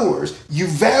 In other words, you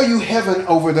value heaven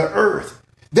over the earth.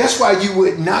 That's why you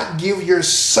would not give your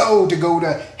soul to go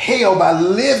to hell by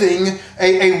living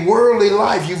a worldly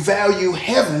life. You value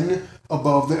heaven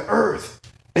above the earth.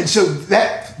 And so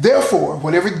therefore,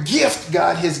 whatever gift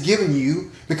God has given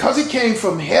you, because it came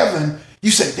from heaven, you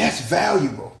say, that's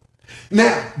valuable.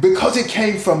 Now, because it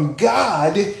came from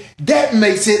God, that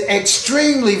makes it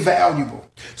extremely valuable.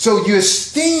 So you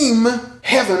esteem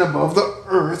heaven above the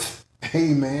earth.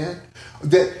 Amen.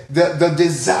 The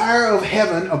desire of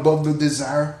heaven above the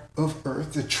desire of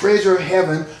earth. The treasure of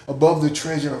heaven above the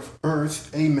treasure of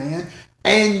earth. Amen.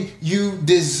 And you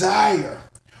desire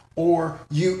or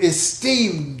you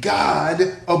esteem God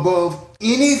above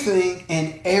anything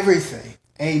and everything.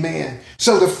 Amen.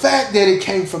 So the fact that it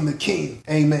came from the king.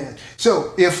 Amen.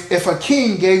 So if a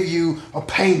king gave you a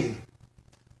painting,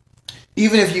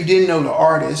 even if you didn't know the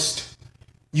artist,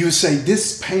 you would say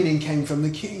this painting came from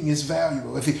the king. It's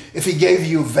valuable. If he gave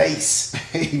you a vase,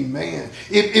 amen.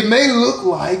 It may look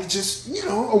like just,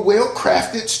 a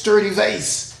well-crafted, sturdy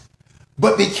vase.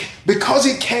 But because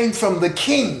it came from the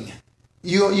king,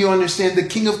 you understand, the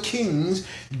King of Kings,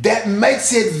 that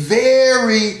makes it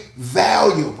very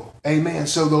valuable. Amen.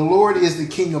 So the Lord is the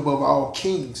king above all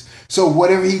kings. So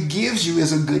whatever he gives you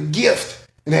is a good gift.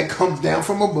 And that comes down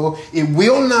from above. It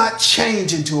will not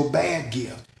change into a bad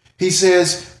gift. He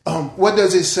says, what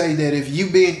does it say? That if you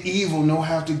being evil know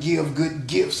how to give good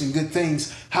gifts and good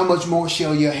things, how much more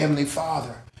shall your heavenly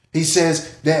Father? He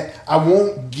says that I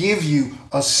won't give you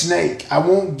a snake. I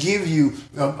won't give you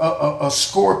a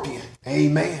scorpion.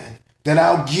 Amen. That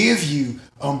I'll give you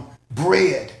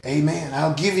bread. Amen.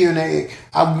 I'll give you an egg.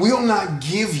 I will not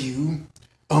give you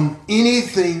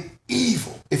anything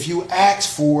evil if you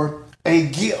ask for a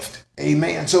gift.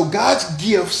 Amen. So God's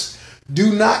gifts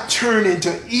do not turn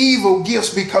into evil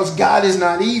gifts because God is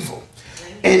not evil.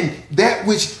 And that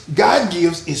which God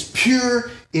gives is pure,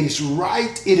 it is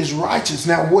right, it is righteous.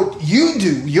 Now what you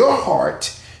do, your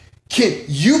heart,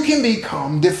 you can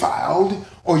become defiled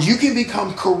or you can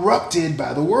become corrupted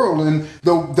by the world. And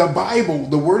the Bible,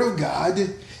 the Word of God,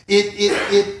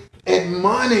 it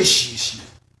admonishes you,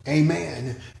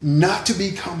 amen, not to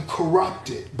become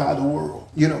corrupted by the world.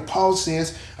 Paul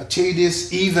says, I tell you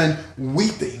this, even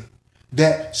weeping,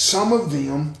 that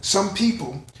some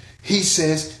people, he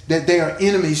says that they are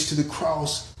enemies to the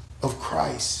cross of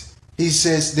Christ. He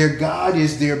says their God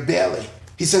is their belly.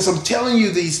 He says, I'm telling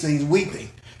you these things weeping.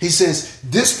 He says,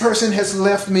 this person has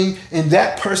left me and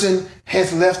that person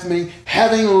has left me,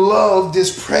 having loved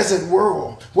this present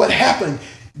world. What happened?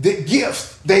 The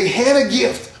gift, they had a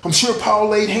gift. I'm sure Paul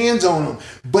laid hands on them,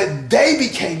 but they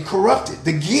became corrupted.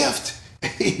 The gift,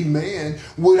 amen,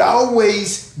 would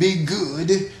always be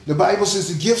good. The Bible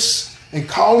says the gifts and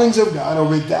callings of God are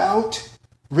without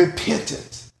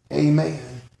repentance.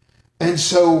 Amen. And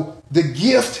so the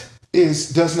gift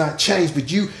does not change,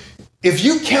 but if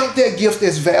you count that gift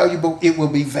as valuable, it will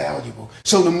be valuable.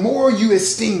 So the more you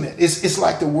esteem it, it's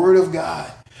like the word of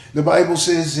God. The Bible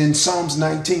says in Psalms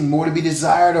 19, more to be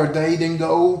desired are they than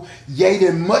gold, yea,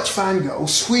 than much fine gold,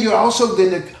 sweeter also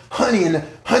than the honey and the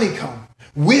honeycomb.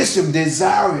 Wisdom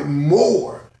desire it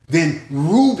more than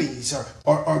rubies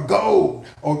or gold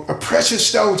or precious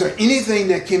stones or anything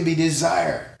that can be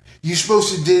desired. You're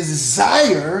supposed to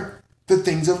desire the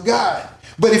things of God.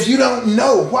 But if you don't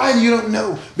know, why you don't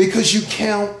know? Because you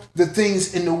count the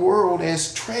things in the world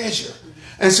as treasure.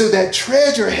 And so that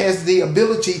treasure has the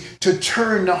ability to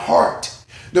turn the heart.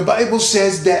 The Bible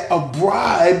says that a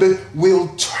bribe will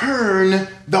turn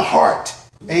the heart.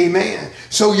 Amen.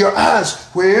 So your eyes,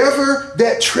 wherever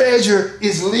that treasure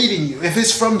is leading you, if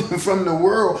it's from the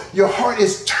world, your heart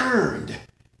is turned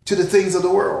to the things of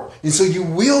the world. And so you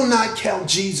will not count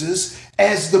Jesus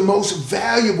as the most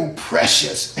valuable,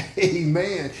 precious,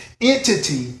 amen,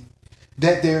 entity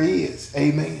that there is.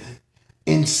 Amen.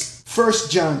 In 1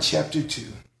 John chapter 2.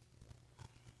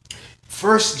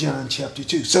 1 John chapter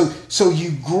 2. So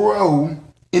you grow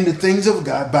in the things of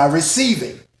God by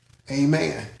receiving.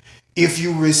 Amen. If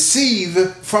you receive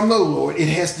from the Lord, it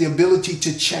has the ability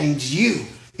to change you.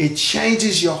 It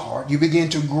changes your heart. You begin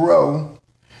to grow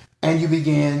and you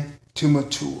begin to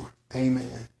mature.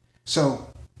 Amen. So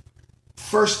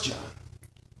 1 John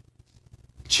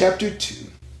chapter 2,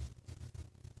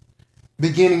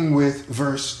 beginning with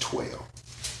verse 12.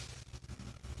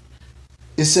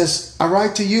 It says, I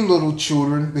write to you, little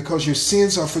children, because your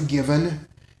sins are forgiven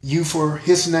you for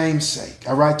his name's sake.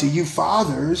 I write to you,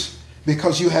 fathers,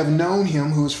 because you have known him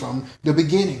who is from the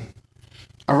beginning.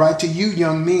 I write to you,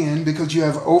 young men, because you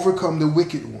have overcome the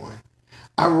wicked one.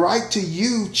 I write to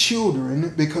you,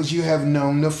 children, because you have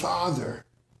known the Father.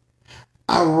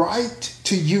 I write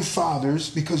to you, fathers,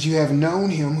 because you have known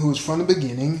him who is from the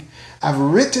beginning. I've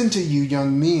written to you,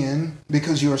 young men,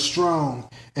 because you are strong,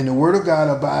 and the word of God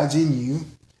abides in you,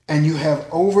 and you have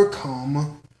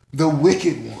overcome the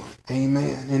wicked one.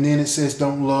 Amen. And then it says,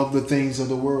 don't love the things of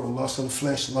the world, lust of the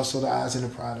flesh, lust of the eyes, and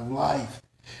the pride of life.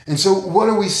 And so what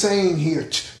are we saying here?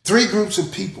 Three groups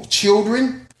of people: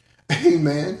 children,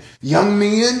 amen, young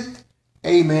men,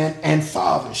 amen, and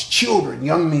fathers. Children,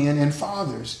 young men, and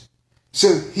fathers.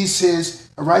 So he says,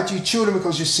 I write to you, children,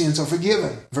 because your sins are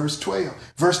forgiven. Verse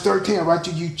 12. Verse 13, I write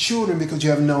to you, children, because you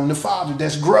have known the Father.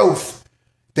 That's growth.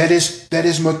 That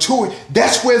is maturity.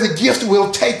 That's where the gift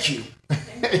will take you.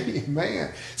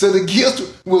 Amen. So the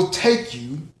gift will take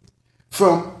you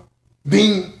from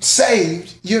being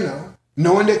saved,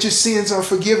 knowing that your sins are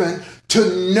forgiven,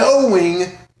 to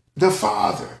knowing the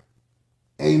Father.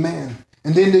 Amen.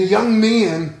 And then the young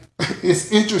men,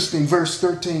 it's interesting, verse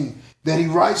 13, that he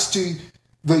writes to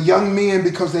the young men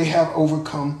because they have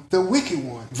overcome the wicked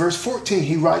one. Verse 14,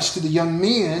 he writes to the young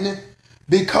men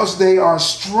because they are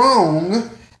strong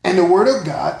and the word of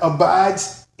God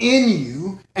abides in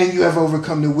you and you have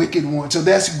overcome the wicked one. So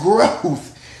that's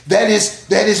growth. That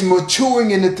is maturing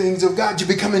in the things of God. You're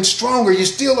becoming stronger. You're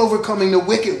still overcoming the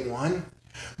wicked one,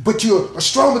 but you're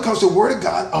strong because the word of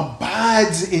God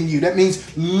abides in you. That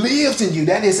means lives in you.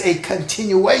 That is a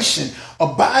continuation.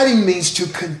 Abiding means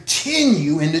to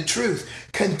continue in the truth,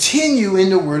 continue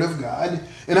in the word of God.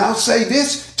 And I'll say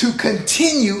this, to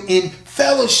continue in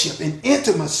fellowship, in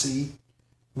intimacy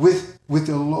with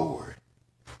the Lord.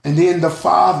 And then the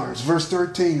fathers, verse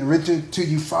 13, written to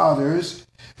you fathers,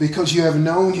 because you have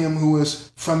known him who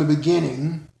is from the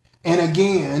beginning. And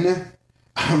again,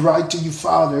 I write to you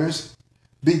fathers,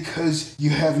 because you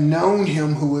have known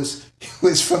him who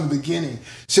is from the beginning.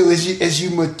 So as you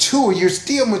mature, you're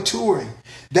still maturing.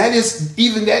 That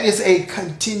is a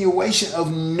continuation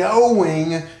of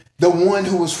knowing the one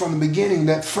who was from the beginning.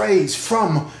 That phrase,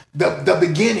 from the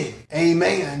beginning.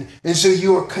 Amen. And so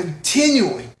you are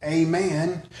continuing.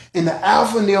 Amen. In the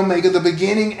Alpha and the Omega, the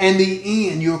beginning and the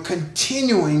end, you're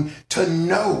continuing to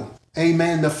know.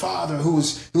 Amen. The Father who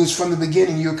is from the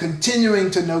beginning. You're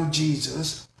continuing to know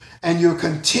Jesus. And you're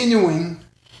continuing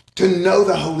to know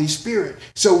the Holy Spirit.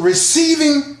 So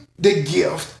receiving the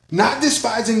gift, not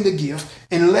despising the gift,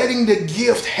 and letting the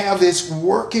gift have its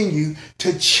work in you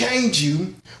to change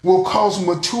you will cause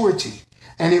maturity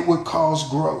and it would cause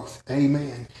growth.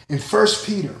 Amen. In 1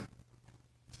 Peter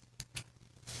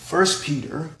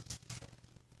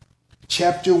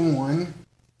chapter 1,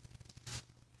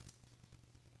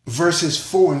 verses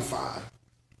 4 and 5.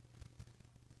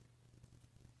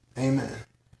 Amen.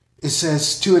 It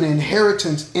says, to an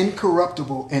inheritance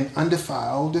incorruptible and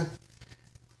undefiled,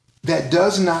 that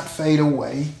does not fade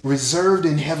away, reserved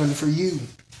in heaven for you,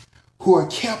 who are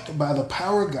kept by the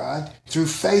power of God through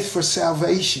faith for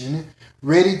salvation,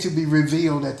 ready to be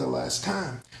revealed at the last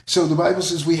time. So the Bible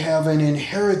says we have an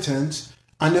inheritance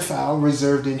undefiled,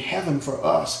 reserved in heaven for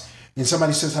us. And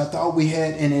somebody says, I thought we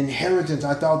had an inheritance.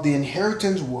 I thought the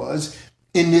inheritance was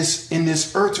in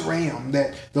this earth realm,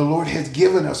 that the Lord has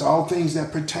given us all things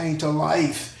that pertain to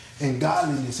life and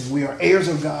godliness. And we are heirs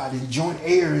of God and joint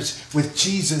heirs with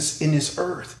Jesus in this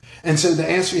earth. And so the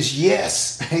answer is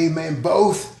yes. Amen.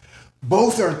 Both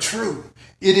are true.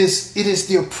 It is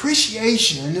the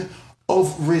appreciation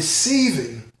of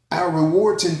receiving our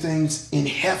rewards and things in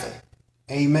heaven.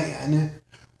 Amen.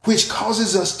 Which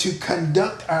causes us to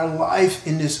conduct our life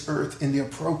in this earth in the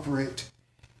appropriate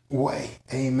way.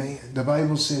 Amen. The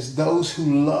Bible says those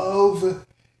who love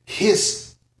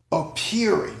his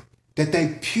appearing, that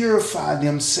they purify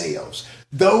themselves.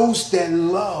 Those that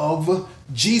love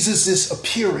Jesus'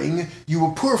 appearing, you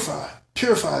will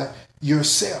purify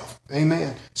yourself.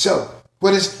 Amen. So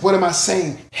what am I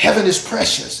saying? Heaven is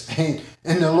precious, and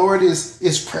the Lord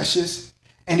is precious,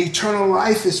 and eternal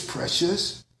life is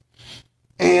precious.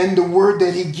 And the word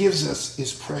that he gives us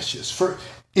is precious.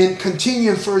 In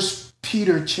continuing 1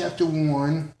 Peter chapter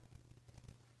 1,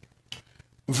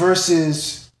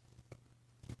 verses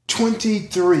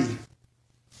 23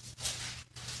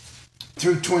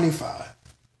 through 25.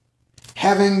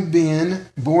 Having been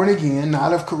born again,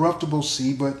 not of corruptible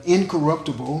seed, but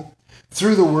incorruptible,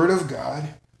 through the word of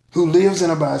God, who lives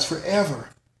and abides forever.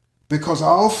 Because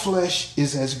all flesh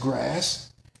is as grass,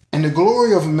 and the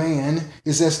glory of man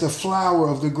is as the flower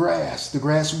of the grass. The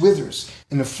grass withers,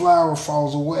 and the flower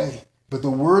falls away. But the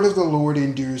word of the Lord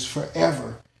endures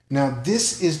forever. Now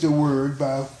this is the word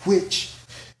by which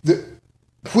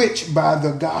by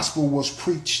the gospel was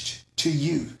preached to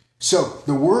you. So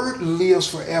the word lives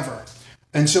forever.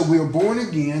 And so we are born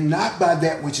again, not by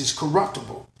that which is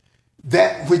corruptible,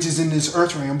 that which is in this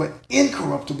earth realm, but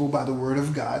incorruptible by the word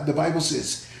of God. The Bible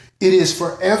says it is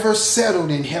forever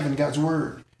settled in heaven, God's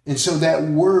word. And so that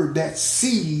word, that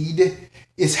seed,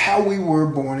 is how we were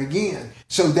born again.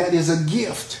 So that is a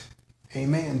gift.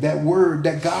 Amen. That word,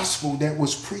 that gospel that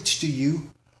was preached to you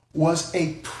was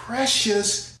a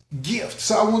precious gift.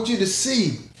 So I want you to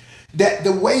see that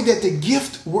the way that the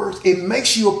gift works, it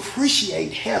makes you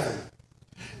appreciate heaven.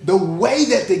 The way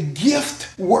that the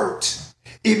gift works,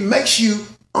 it makes you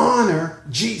honor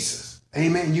Jesus.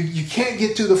 Amen. You can't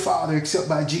get to the Father except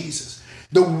by Jesus.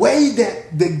 The way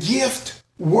that the gift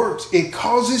works, it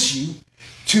causes you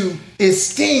to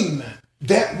esteem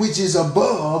that which is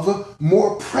above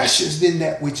more precious than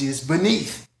that which is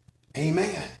beneath.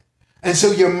 Amen. And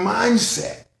so your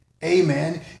mindset,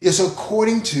 amen, is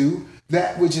according to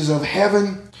that which is of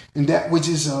heaven and that which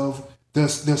is of the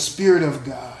Spirit of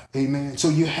God. Amen. So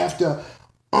you have to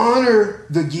honor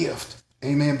the gift.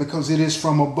 Amen. Because it is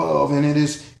from above and it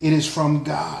is from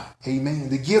God. Amen.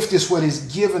 The gift is what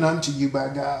is given unto you by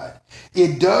God.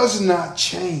 It does not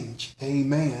change.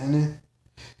 Amen.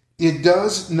 It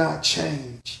does not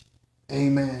change.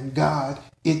 Amen. God,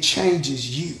 it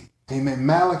changes you. Amen.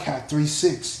 Malachi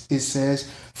 3:6, it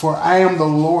says, for I am the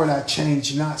Lord, I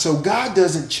change not. So God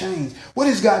doesn't change. What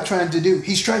is God trying to do?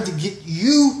 He's trying to get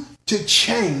you to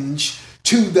change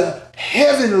to the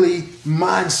heavenly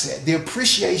mindset, the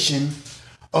appreciation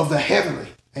of the heavenly.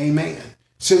 Amen.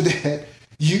 So that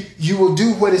you will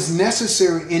do what is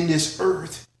necessary in this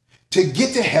earth to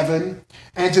get to heaven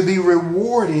and to be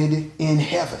rewarded in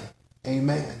heaven.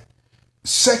 Amen.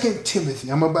 2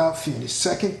 Timothy, I'm about finished.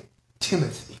 2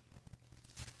 Timothy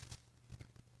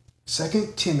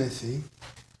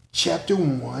chapter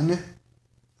 1,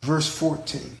 verse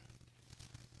 14.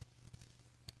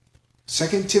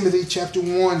 2 Timothy chapter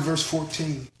 1, verse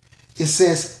 14. It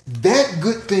says, that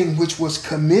good thing which was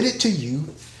committed to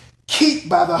you, keep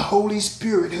by the Holy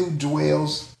Spirit who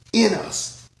dwells in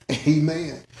us.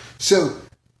 Amen. So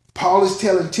Paul is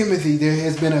telling Timothy there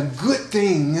has been a good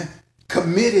thing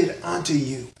committed unto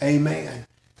you. Amen.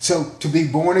 So to be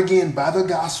born again by the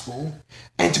gospel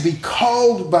and to be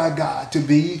called by God to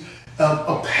be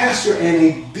a pastor and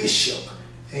a bishop.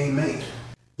 Amen.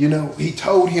 You know, he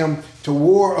told him to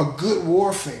war a good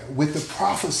warfare with the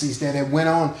prophecies that had went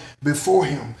on before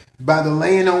him by the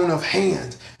laying on of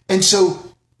hands. And so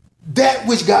that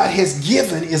which God has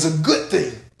given is a good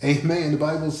thing. Amen. The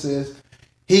Bible says,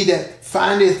 he that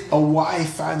findeth a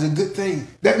wife finds a good thing.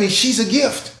 That means she's a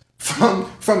gift from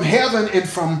heaven and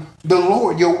from the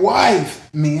Lord. Your wife,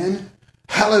 men,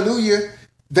 hallelujah,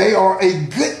 they are a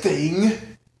good thing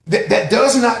that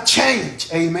does not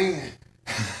change. Amen.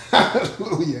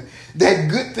 Hallelujah. That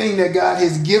good thing that God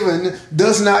has given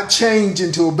does not change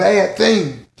into a bad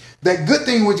thing. That good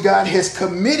thing which God has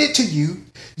committed to you,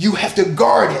 you have to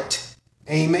guard it.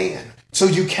 Amen. So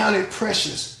you count it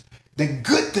precious. The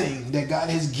good thing that God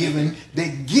has given, the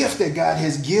gift that God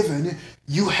has given,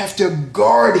 you have to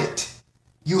guard it.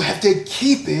 You have to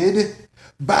keep it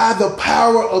by the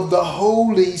power of the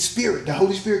Holy Spirit. The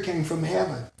Holy Spirit came from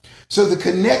heaven. So the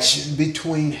connection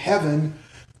between heaven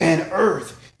and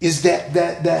earth is that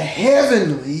the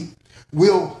heavenly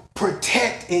will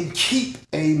protect and keep,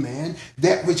 amen,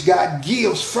 that which God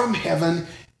gives from heaven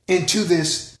into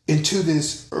this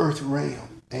earth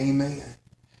realm. Amen.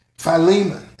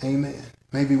 Philemon, amen.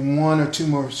 Maybe one or two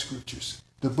more scriptures.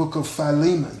 The book of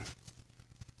Philemon,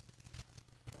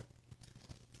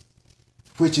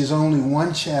 which is only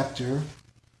one chapter,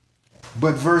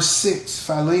 but verse 6,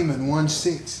 Philemon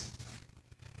 1:6,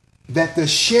 that the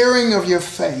sharing of your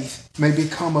faith may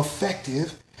become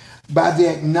effective by the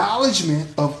acknowledgement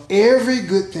of every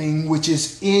good thing which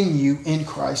is in you in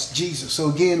Christ Jesus. So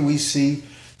again, we see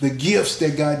the gifts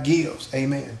that God gives,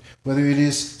 amen. Whether it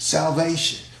is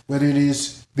salvation, whether it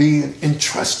is being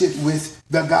entrusted with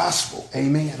the gospel,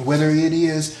 amen. Whether it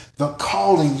is the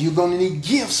calling, you're going to need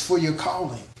gifts for your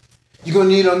calling. You're going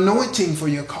to need anointing for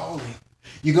your calling.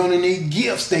 You're going to need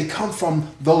gifts. They come from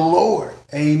the Lord,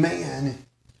 amen.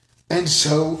 And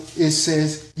so it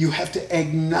says you have to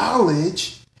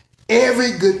acknowledge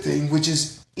every good thing which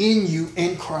is in you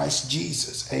in Christ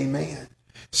Jesus. Amen.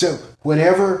 So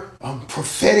whatever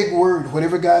prophetic word,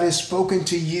 whatever God has spoken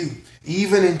to you,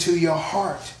 even into your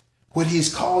heart, what he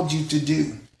has called you to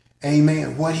do.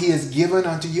 Amen. What he has given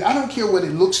unto you. I don't care what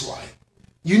it looks like.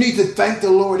 You need to thank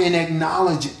the Lord and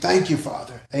acknowledge it. Thank you,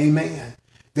 Father. Amen.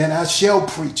 That I shall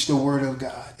preach the word of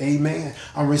God. Amen.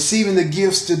 I'm receiving the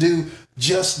gifts to do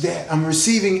just that. I'm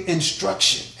receiving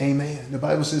instruction. Amen. The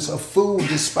Bible says a fool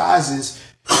despises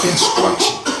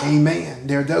instruction. Amen.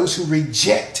 There are those who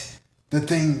reject the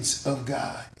things of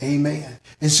God. Amen.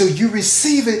 And so you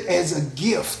receive it as a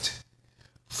gift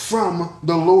from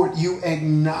the Lord. You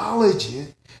acknowledge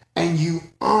it and you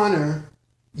honor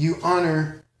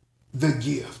the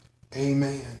gift.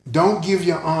 Amen. Don't give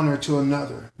your honor to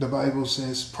another. The Bible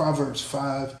says, Proverbs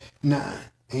 5:9.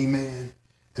 Amen.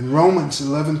 In Romans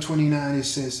 11:29, it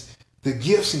says, the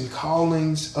gifts and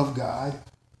callings of God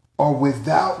are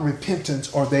without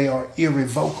repentance, or they are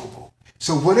irrevocable.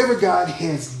 So whatever God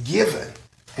has given,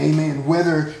 amen,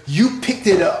 whether you picked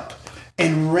it up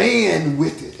and ran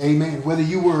with it, amen, whether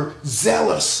you were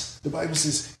zealous, the Bible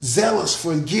says zealous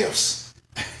for gifts,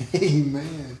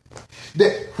 amen,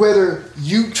 that whether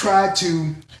you try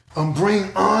to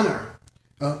bring honor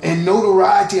and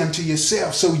notoriety unto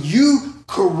yourself, so you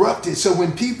corrupted. So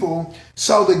when people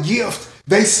saw the gift,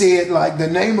 they said like the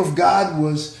name of God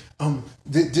was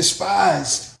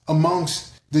despised amongst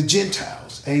the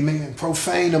Gentiles, amen,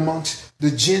 profaned amongst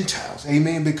the Gentiles,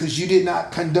 amen, because you did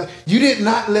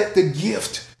not let the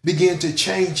gift begin to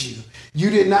change you. You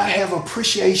did not have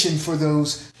appreciation for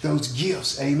those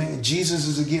gifts, amen. Jesus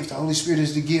is a gift. The Holy Spirit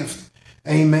is the gift.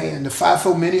 Amen. The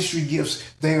fivefold ministry gifts,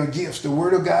 they are gifts. The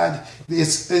word of God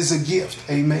is a gift.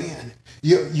 Amen.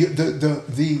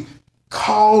 The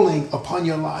calling upon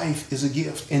your life is a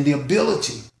gift. And the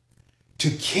ability to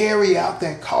carry out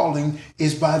that calling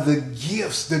is by the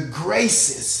gifts, the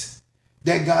graces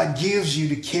that God gives you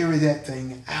to carry that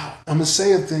thing out. I'm going to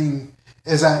say a thing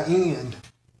as I end.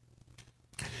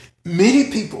 Many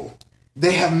people,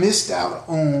 they have missed out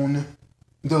on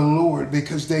the Lord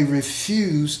because they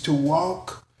refuse to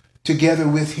walk together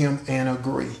with him and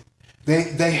agree.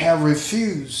 They have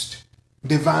refused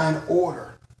divine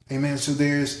order. Amen. So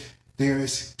there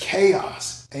is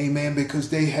chaos. Amen. Because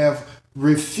they have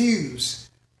refused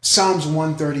Psalms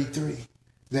 133,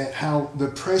 that how the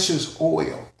precious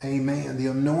oil, amen, the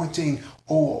anointing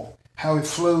oil, how it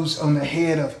flows on the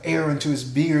head of Aaron to his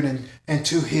beard and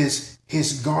to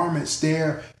his garments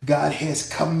there, God has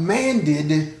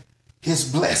commanded his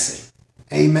blessing.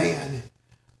 Amen.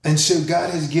 And so God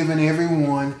has given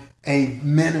everyone a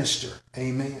minister.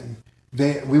 Amen.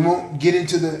 That we won't get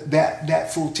into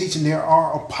that full teaching. There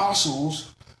are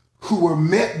apostles who were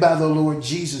met by the Lord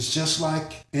Jesus, just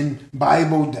like in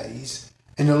Bible days.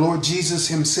 And the Lord Jesus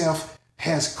himself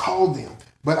has called them.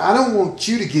 But I don't want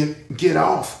you to get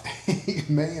off.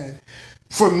 Amen.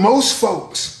 For most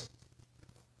folks,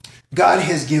 God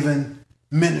has given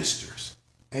ministers.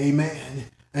 Amen.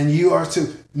 And you are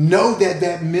to know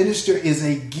that minister is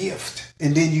a gift.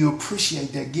 And then you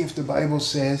appreciate that gift. The Bible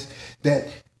says that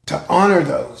to honor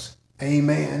those,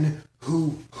 amen,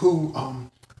 who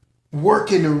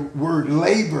work in the word,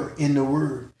 labor in the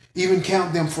word, even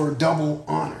count them for double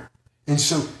honor. And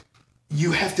so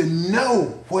you have to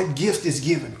know what gift is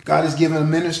given. God has given a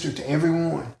minister to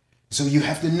everyone. So you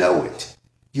have to know it.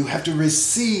 You have to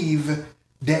receive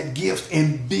that gift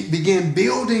and begin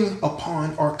building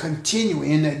upon or continue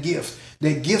in that gift,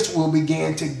 that gift will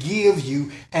begin to give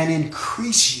you and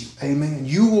increase you. Amen.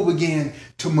 You will begin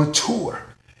to mature.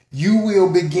 You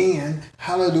will begin,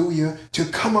 hallelujah, to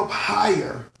come up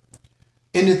higher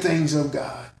in the things of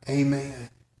God.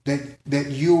 Amen. That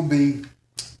you'll be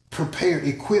prepared,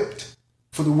 equipped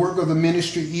for the work of the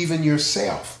ministry, even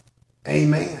yourself.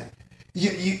 Amen.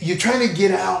 You're trying to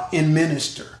get out and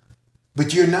minister,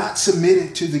 but you're not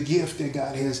submitted to the gift that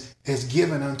God has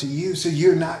given unto you. So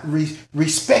you're not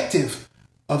respective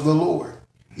of the Lord.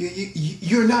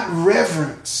 You're not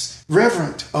reverent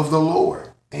of the Lord.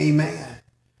 Amen.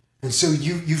 And so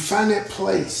you find that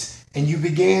place and you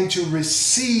began to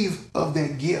receive of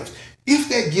that gift. If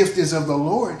that gift is of the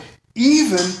Lord,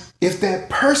 even if that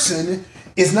person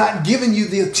is not giving you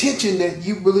the attention that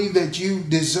you believe that you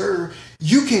deserve,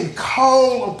 you can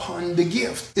call upon the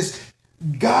gift.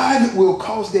 God will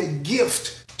cause that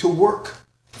gift to work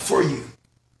for you.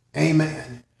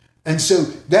 Amen. And so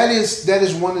that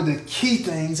is one of the key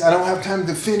things. I don't have time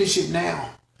to finish it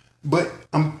now, but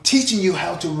I'm teaching you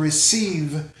how to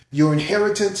receive your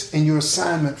inheritance and your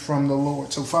assignment from the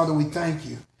Lord. So Father, we thank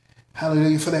you.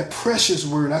 Hallelujah, for that precious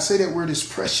word. I say that word is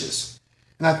precious.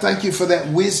 And I thank you for that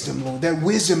wisdom, Lord. That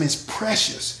wisdom is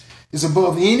precious. It's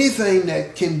above anything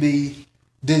that can be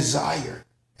desired.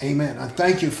 Amen. I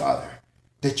thank you, Father,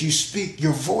 that you speak.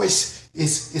 Your voice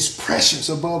is precious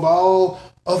above all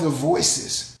other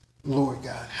voices, Lord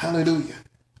God. Hallelujah.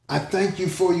 I thank you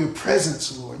for your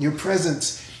presence, Lord. Your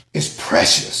presence is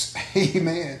precious.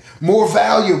 Amen. More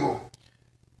valuable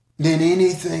than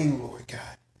anything, Lord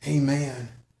God. Amen.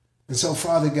 And so,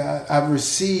 Father God, I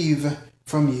receive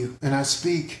from you and I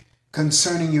speak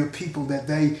concerning your people that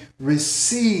they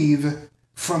receive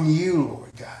from you,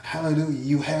 Lord God. Hallelujah.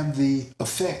 You have the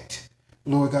effect,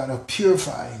 Lord God, of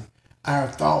purifying our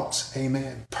thoughts.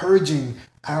 Amen. Purging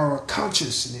our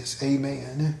consciousness.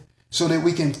 Amen. So that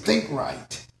we can think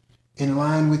right in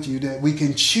line with you, that we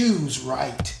can choose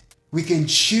right. We can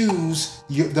choose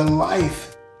the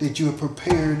life that you have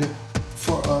prepared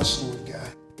for us, Lord God.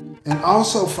 And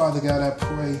also, Father God, I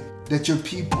pray that your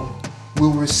people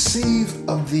will receive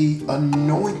of the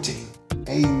anointing.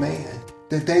 Amen.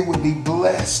 That they would be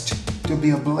blessed to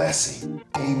be a blessing.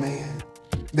 Amen.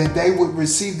 That they would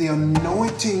receive the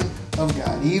anointing of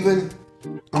God, even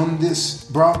on this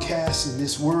broadcast and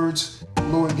this words,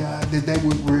 Lord God, that they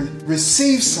would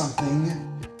receive something,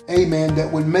 amen,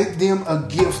 that would make them a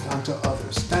gift unto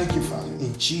others. Thank you, Father,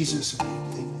 in Jesus' name.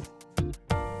 Amen.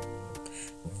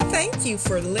 Thank you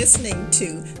for listening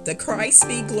to the Christ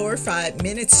Be Glorified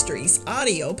Ministries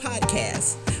audio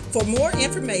podcast. For more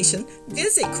information,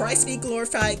 visit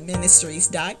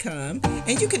ChristBeGlorifiedMinistries.com,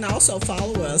 and you can also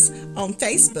follow us on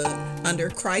Facebook under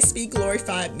Christ Be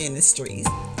Glorified Ministries.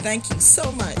 Thank you so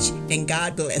much, and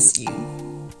God bless you.